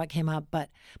know how it came up, but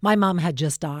my mom had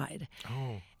just died.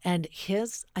 Oh. And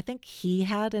I think he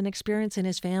had an experience in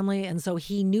his family. And so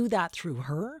he knew that through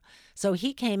her. So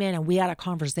he came in and we had a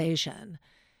conversation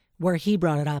where he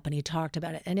brought it up and he talked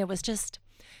about it. And it was just,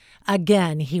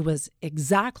 again, he was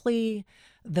exactly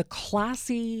the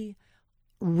classy,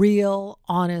 real,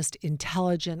 honest,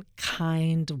 intelligent,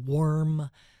 kind,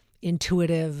 warm,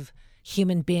 intuitive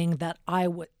human being that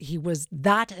he was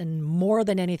that and more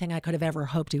than anything I could have ever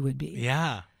hoped he would be.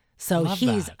 Yeah. So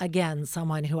he's, again,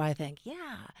 someone who I think,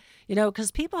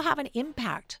 because people have an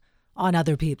impact on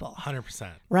other people.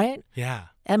 100%. Right? Yeah.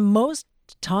 And most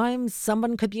times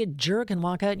someone could be a jerk and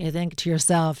walk out and you think to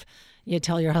yourself, You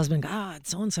tell your husband, God,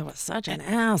 so-and-so was such an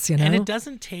ass, you know? And it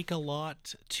doesn't take a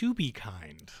lot to be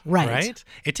kind. Right.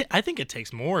 I think it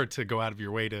takes more to go out of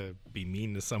your way to be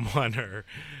mean to someone or,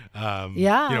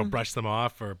 brush them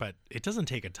off. But it doesn't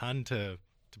take a ton to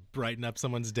brighten up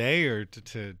someone's day or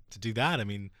to do that. I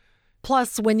mean...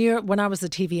 Plus, when I was a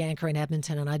TV anchor in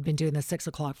Edmonton, and I'd been doing the 6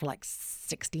 o'clock for like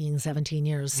 16, 17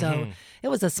 years. So it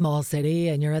was a small city,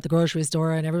 and you're at the grocery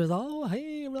store, and everyone's, oh,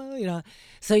 hey, you know.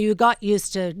 So you got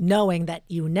used to knowing that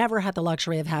you never had the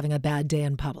luxury of having a bad day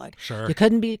in public. Sure. You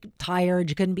couldn't be tired.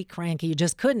 You couldn't be cranky. You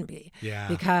just couldn't be. Yeah.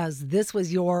 Because this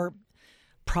was your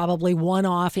probably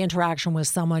one-off interaction with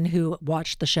someone who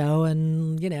watched the show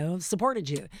and, supported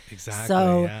you. Exactly,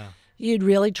 so, yeah. You'd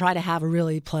really try to have a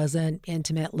really pleasant,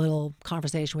 intimate little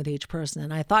conversation with each person.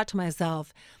 And I thought to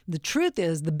myself, the truth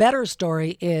is, the better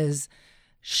story is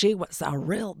she was a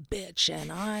real bitch.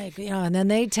 And and then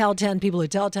they tell 10 people who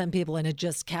tell 10 people, and it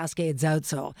just cascades out.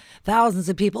 So thousands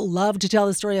of people love to tell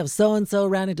the story of so-and-so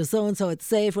ran into so-and-so at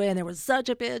Safeway, and they were such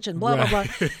a bitch and blah, blah,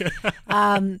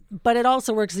 blah. But it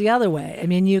also works the other way. I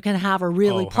mean, you can have a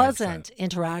really pleasant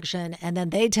interaction, and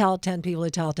then they tell 10 people who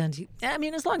tell 10. I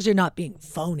mean, as long as you're not being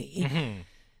phony.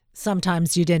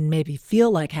 Sometimes you didn't maybe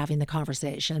feel like having the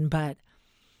conversation, but...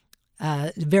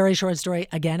 very short story.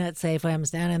 Again, at Safeway, I'm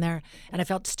standing there, and I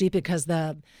felt stupid because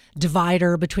the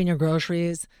divider between your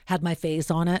groceries had my face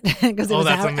on it because it was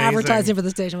advertising for the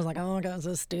station. I was like, oh my God,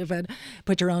 so stupid.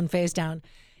 Put your own face down.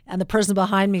 And the person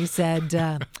behind me said,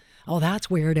 oh, that's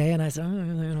weird, eh? And I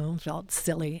said, felt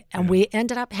silly. And we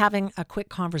ended up having a quick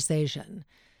conversation.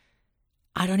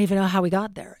 I don't even know how we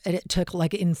got there. It took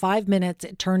in 5 minutes,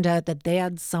 it turned out that they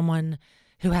had someone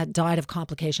who had died of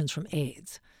complications from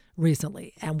AIDS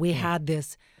recently. And we had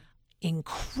this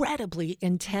incredibly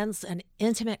intense and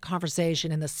intimate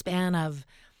conversation in the span of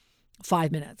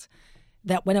 5 minutes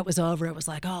that when it was over, it was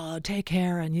like, oh, take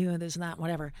care and you and this and that,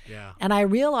 whatever. Yeah. And I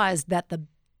realized that the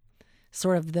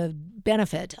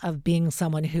benefit of being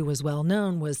someone who was well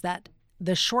known was that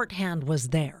the shorthand was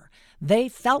there. They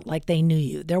felt like they knew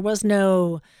you. There was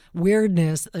no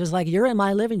weirdness. It was like, you're in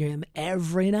my living room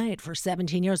every night for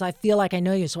 17 years. I feel like I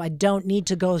know you, so I don't need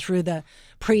to go through the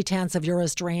pretense of you're a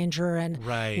stranger and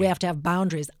we have to have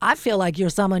boundaries. I feel like you're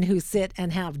someone who sit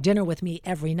and have dinner with me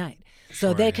every night.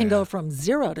 So they can go from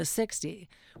 0 to 60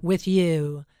 with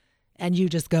you, and you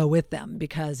just go with them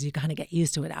because you kind of get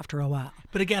used to it after a while.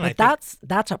 But again, I think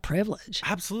that's a privilege.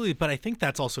 Absolutely. But I think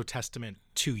that's also testament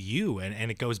to you.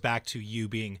 And it goes back to you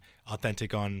being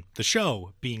authentic on the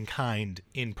show, being kind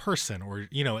in person, or,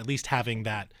 at least having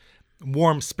that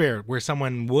warm spirit where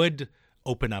someone would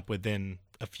open up within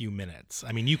a few minutes.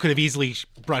 I mean, you could have easily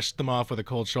brushed them off with a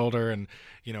cold shoulder and,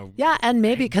 Yeah, and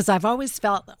maybe because I've always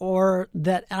felt, or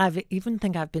that I've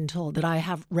been told that I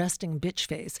have resting bitch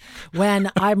face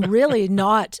when I'm really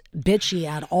not bitchy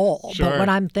at all. Sure. But when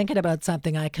I'm thinking about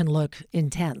something, I can look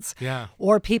intense. Yeah.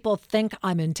 Or people think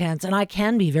I'm intense, and I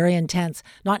can be very intense,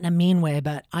 not in a mean way,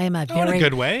 but I am in a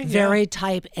good way. Very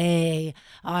type A.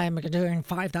 I'm doing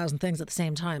 5,000 things at the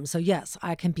same time. So yes,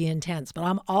 I can be intense, but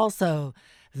I'm also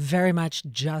very much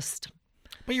just...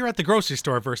 But you're at the grocery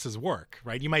store versus work,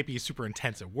 right? You might be super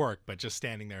intense at work, but just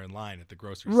standing there in line at the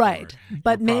grocery store. Right.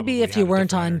 But maybe if you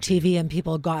weren't on TV and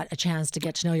people got a chance to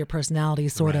get to know your personality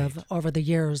sort of over the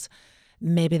years,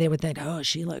 maybe they would think, oh,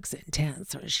 she looks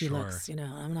intense, or she looks,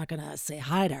 I'm not going to say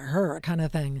hi to her kind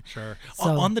of thing. Sure.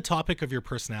 So, on the topic of your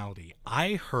personality,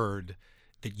 I heard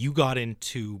that you got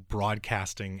into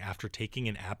broadcasting after taking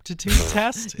an aptitude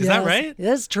test. Is that right? It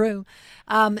is true.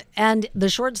 And the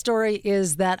short story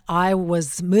is that I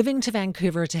was moving to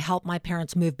Vancouver to help my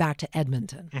parents move back to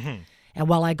Edmonton. And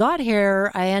while I got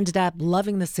here, I ended up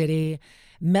loving the city,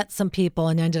 met some people,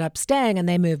 and ended up staying, and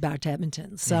they moved back to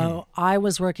Edmonton. So I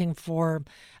was working for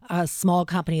a small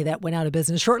company that went out of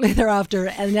business shortly thereafter,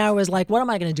 and now I was like, what am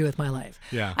I going to do with my life?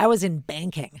 Yeah. I was in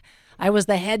banking. I was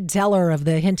the head teller of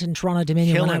the Hinton Toronto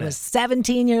Dominion when I was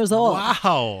 17 years old.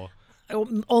 Wow.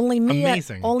 Only me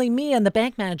Amazing. Only me and the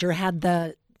bank manager had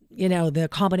the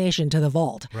combination to the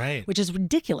vault. Right. Which is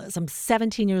ridiculous. I'm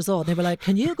 17 years old. They were like,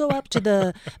 can you go up to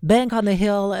the bank on the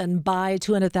hill and buy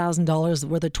 $200,000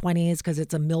 worth of 20s because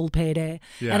it's a mill payday?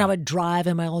 Yeah. And I would drive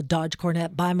in my old Dodge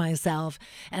Cornet by myself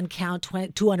and count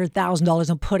 $200,000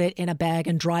 and put it in a bag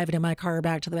and drive it in my car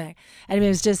back to the bank. And I mean, it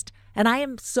was just... And I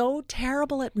am so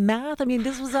terrible at math. I mean,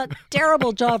 this was a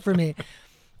terrible job for me.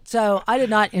 So I did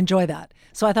not enjoy that.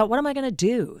 So I thought, what am I going to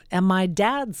do? And my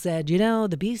dad said, the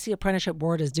BC Apprenticeship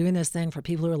Board is doing this thing for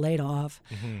people who are laid off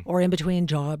or in between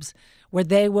jobs where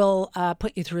they will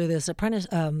put you through this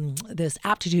this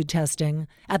aptitude testing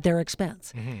at their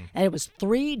expense. And it was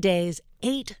 3 days,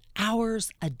 8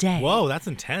 hours a day. Whoa, that's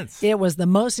intense. It was the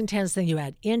most intense thing. You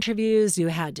had interviews, you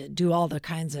had to do all the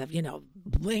kinds of,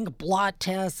 blink blot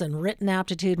tests and written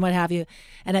aptitude and what have you.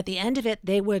 And at the end of it,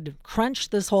 they would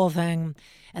crunch this whole thing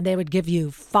and they would give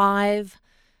you 5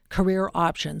 career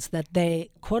options that they,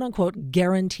 quote unquote,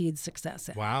 guaranteed success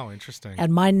in. Wow, interesting.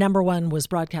 And my number one was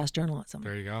broadcast journalism.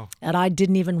 There you go. And I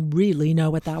didn't even really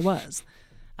know what that was.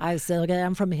 I said, okay,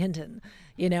 I'm from Hinton.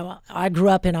 I grew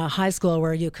up in a high school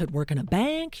where you could work in a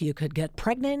bank, you could get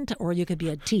pregnant, or you could be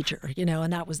a teacher,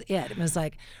 and that was it. It was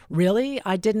like, really?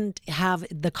 I didn't have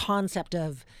the concept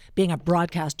of being a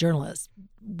broadcast journalist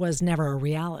was never a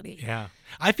reality. Yeah.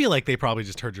 I feel like they probably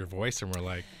just heard your voice and were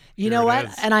like, you know what?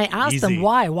 And I asked Easy. them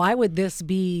why. Why would this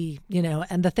be,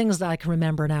 and the things that I can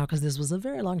remember now, because this was a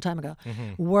very long time ago,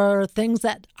 were things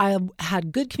that I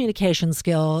had good communication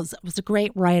skills, was a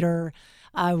great writer,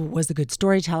 I was a good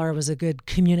storyteller, I was a good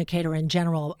communicator in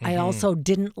general. I also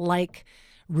didn't like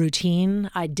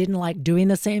routine. I didn't like doing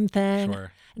the same thing.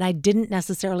 Sure. And I didn't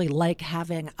necessarily like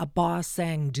having a boss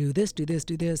saying, do this, do this,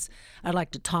 do this. I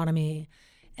liked autonomy.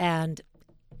 And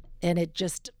it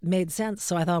just made sense.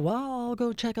 So I thought, well, I'll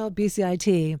go check out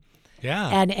BCIT. Yeah.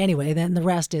 And anyway, then the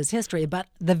rest is history. But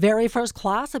the very first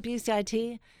class of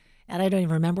BCIT, and I don't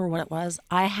even remember what it was,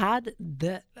 I had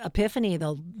the epiphany,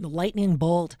 the lightning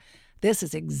bolt. This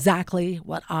is exactly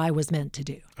what I was meant to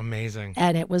do. Amazing.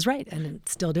 And it was right, and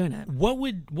it's still doing it.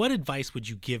 What advice would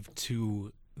you give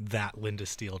to that Lynda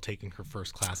Steele taking her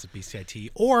first class at BCIT,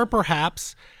 or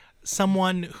perhaps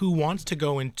someone who wants to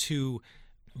go into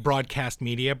broadcast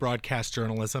media, broadcast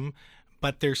journalism,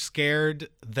 but they're scared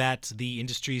that the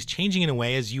industry is changing in a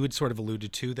way, as you had sort of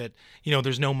alluded to, that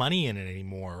there's no money in it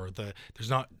anymore, or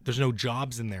there's no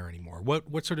jobs in there anymore.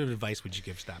 What sort of advice would you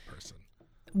give to that person?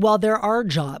 Well, there are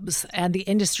jobs, and the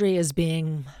industry is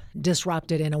being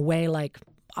disrupted in a way like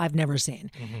I've never seen.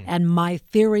 And my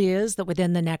theory is that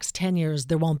within the next 10 years,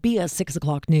 there won't be a 6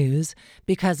 o'clock news,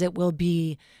 because it will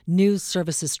be news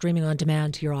services streaming on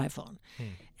demand to your iPhone.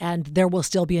 And there will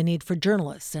still be a need for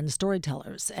journalists and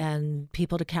storytellers and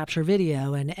people to capture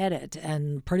video and edit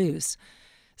and produce.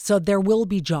 So there will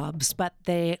be jobs, but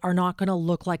they are not going to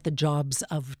look like the jobs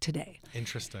of today.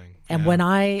 Interesting. And when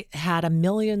I had 1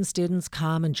 million students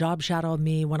come and job shadow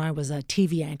me when I was a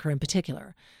TV anchor in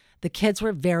particular, the kids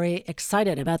were very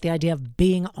excited about the idea of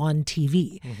being on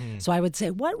TV. So I would say,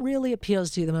 what really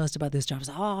appeals to you the most about this job? I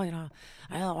said,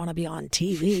 I don't want to be on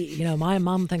TV. My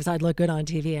mom thinks I'd look good on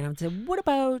TV. And I would say, what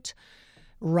about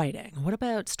writing? What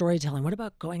about storytelling? What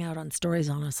about going out on stories,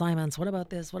 on assignments? What about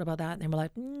this? What about that? And they were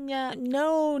like, yeah,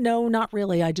 no, not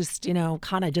really. I just,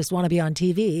 kind of just want to be on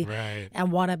TV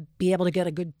and want to be able to get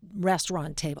a good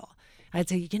restaurant table. I'd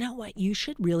say, you know what? You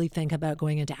should really think about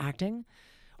going into acting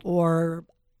or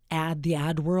the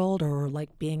ad world, or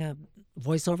like being a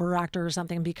voiceover actor or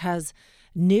something, because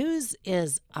news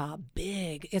is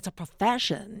it's a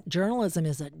profession. Journalism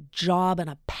is a job and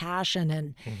a passion,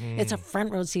 and it's a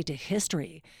front row seat to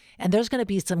history. And there's going to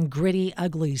be some gritty,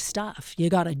 ugly stuff you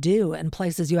got to do and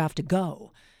places you have to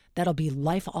go that'll be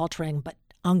life-altering but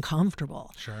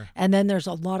uncomfortable. Sure. And then there's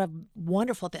a lot of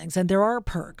wonderful things. And there are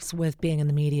perks with being in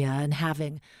the media and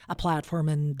having a platform,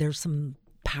 and there's some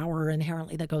power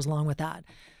inherently that goes along with that.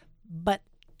 But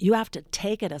you have to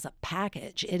take it as a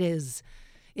package. It is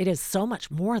so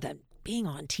much more than being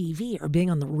on TV or being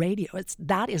on the radio.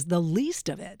 That is the least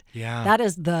of it. Yeah. That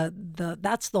is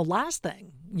that's the last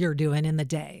thing you're doing in the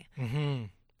day.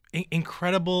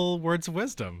 Incredible words of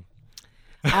wisdom.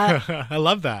 I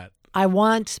love that. I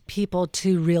want people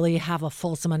to really have a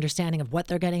fulsome understanding of what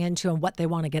they're getting into and what they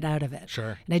want to get out of it.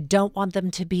 Sure. And I don't want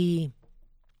them to be.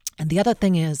 And the other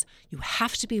thing is, you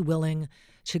have to be willing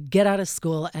to get out of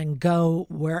school and go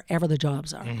wherever the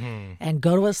jobs are, and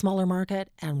go to a smaller market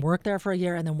and work there for a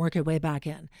year and then work your way back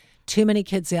in. Too many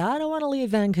kids say, I don't want to leave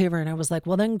Vancouver. And I was like,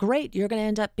 well, then great. You're going to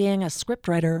end up being a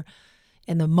scriptwriter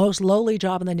in the most lowly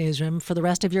job in the newsroom for the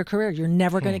rest of your career. You're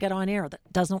never going to get on air. That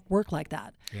doesn't work like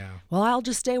that. Yeah. Well, I'll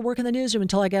just stay work in the newsroom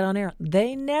until I get on air.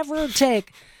 They never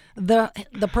take the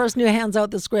person who hands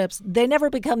out the scripts. They never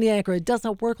become the anchor. It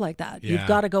doesn't work like that. Yeah. You've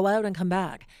got to go out and come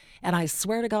back. And I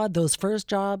swear to God, those first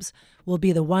jobs will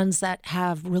be the ones that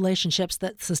have relationships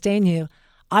that sustain you.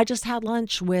 I just had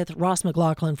lunch with Ross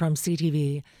McLaughlin from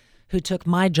CTV, who took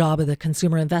my job as a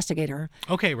consumer investigator.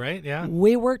 Okay, right, yeah.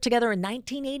 We worked together in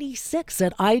 1986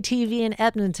 at ITV in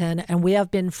Edmonton, and we have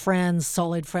been friends,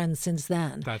 solid friends since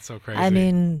then. That's so crazy. I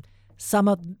mean, some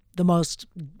of the most,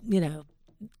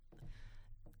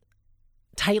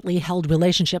 tightly held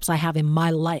relationships I have in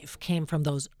my life came from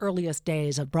those earliest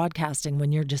days of broadcasting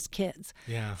when you're just kids,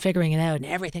 figuring it out, and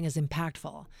everything is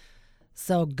impactful.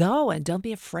 So go and don't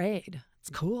be afraid. It's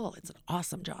cool. It's an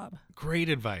awesome job. Great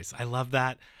advice. I love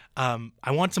that. I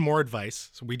want some more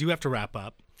advice, so we do have to wrap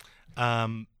up.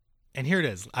 And here it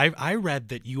is. I read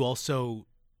that you also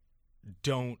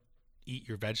don't eat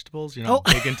your vegetables. You're not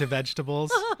big into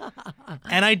vegetables.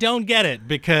 And I don't get it,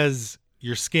 because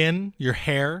your skin, your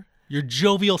hair, your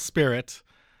jovial spirit,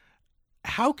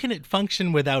 how can it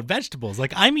function without vegetables?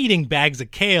 Like, I'm eating bags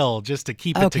of kale just to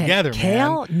keep it together,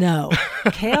 kale? man. No.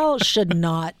 Kale should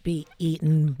not be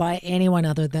eaten by anyone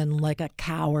other than like a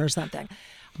cow or something.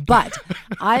 But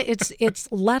it's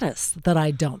lettuce that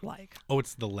I don't like. Oh,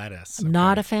 it's the lettuce. I'm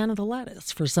not a fan of the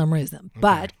lettuce for some reason. Okay.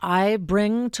 But I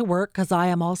bring to work, because I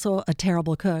am also a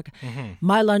terrible cook,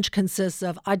 my lunch consists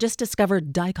of, I just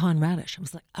discovered daikon radish. I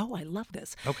was like, oh, I love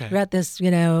this. Okay. We're at this,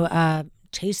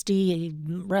 tasty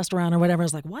restaurant or whatever. I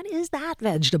was like, what is that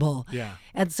vegetable? Yeah.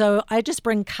 And so I just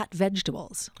bring cut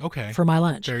vegetables for my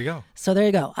lunch. There you go. So there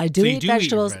you go. I do eat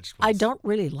vegetables. Eat vegetables. I don't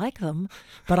really like them,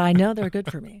 but I know they're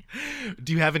good for me.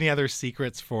 Do you have any other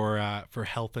secrets for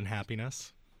health and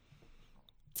happiness?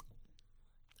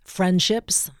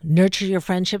 Friendships. Nurture your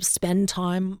friendships. Spend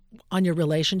time on your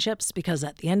relationships, because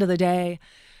at the end of the day,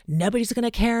 nobody's going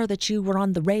to care that you were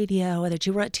on the radio or that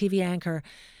you were a TV anchor.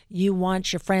 You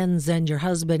want your friends and your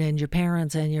husband and your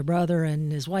parents and your brother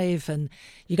and his wife, and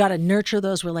you got to nurture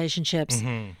those relationships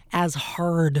as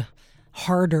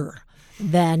harder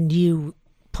than you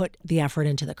put the effort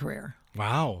into the career.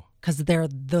 Wow. Because they're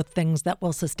the things that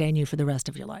will sustain you for the rest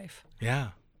of your life.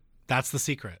 Yeah. That's the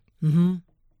secret. Mm-hmm.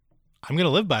 I'm going to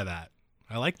live by that.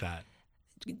 I like that.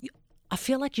 I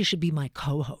feel like you should be my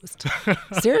co-host.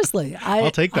 Seriously.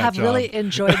 I'll take that have job. really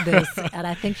enjoyed this, and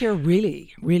I think you're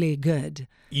really, really good.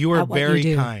 You are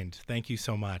very kind. Thank you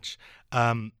so much.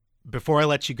 Before I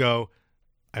let you go,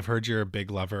 I've heard you're a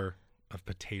big lover of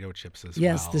potato chips as well.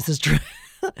 Yes, this is true.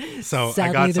 So Sadly,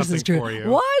 I got this is something true. for you.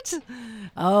 What?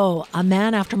 Oh, a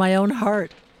man after my own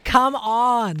heart. Come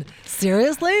on.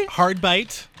 Seriously? Hard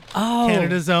Bite. Oh.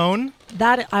 Canada's own.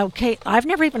 Okay, I've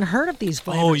never even heard of these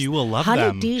flavors. Oh, you will love Honey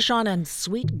them. Dijon and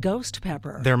sweet ghost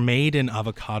pepper. They're made in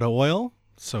avocado oil,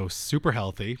 so super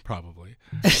healthy, probably.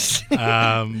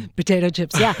 Potato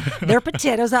chips, yeah. They're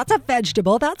potatoes. That's a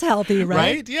vegetable. That's healthy, right?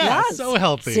 Right? Yeah, yes. so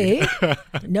healthy. See?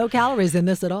 No calories in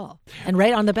this at all. And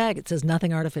right on the bag, it says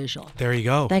nothing artificial. There you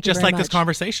go. Thank you Just very like this much.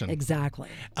 conversation. Exactly.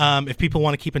 If people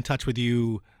want to keep in touch with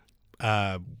you,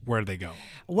 where do they go?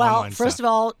 Well, Online first stuff.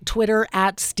 of all, Twitter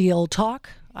 @Steele Talk.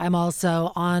 I'm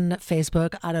also on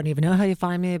Facebook. I don't even know how you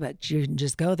find me, but you can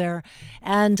just go there.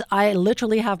 And I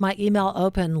literally have my email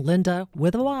open, Lynda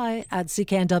with a Y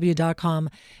 @CKNW.com.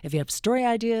 If you have story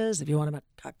ideas, if you want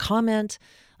to comment,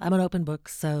 I'm an open book,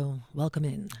 so welcome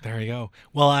in. There you go.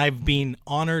 Well, I've been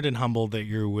honored and humbled that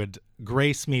you would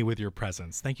grace me with your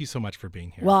presence. Thank you so much for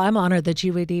being here. Well, I'm honored that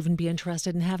you would even be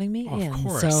interested in having me in. Of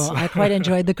course. So I quite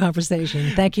enjoyed the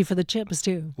conversation. Thank you for the chips,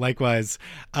 too. Likewise.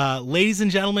 Ladies and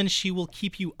gentlemen, she will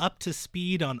keep you up to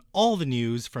speed on all the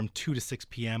news from 2 to 6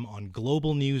 p.m. on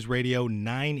Global News Radio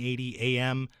 980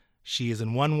 AM. She is,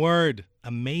 in one word,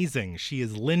 amazing. She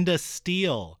is Lynda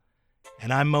Steele.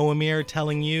 And I'm Mo Amir,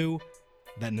 telling you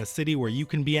that in a city where you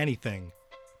can be anything,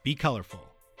 be colorful.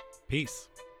 Peace.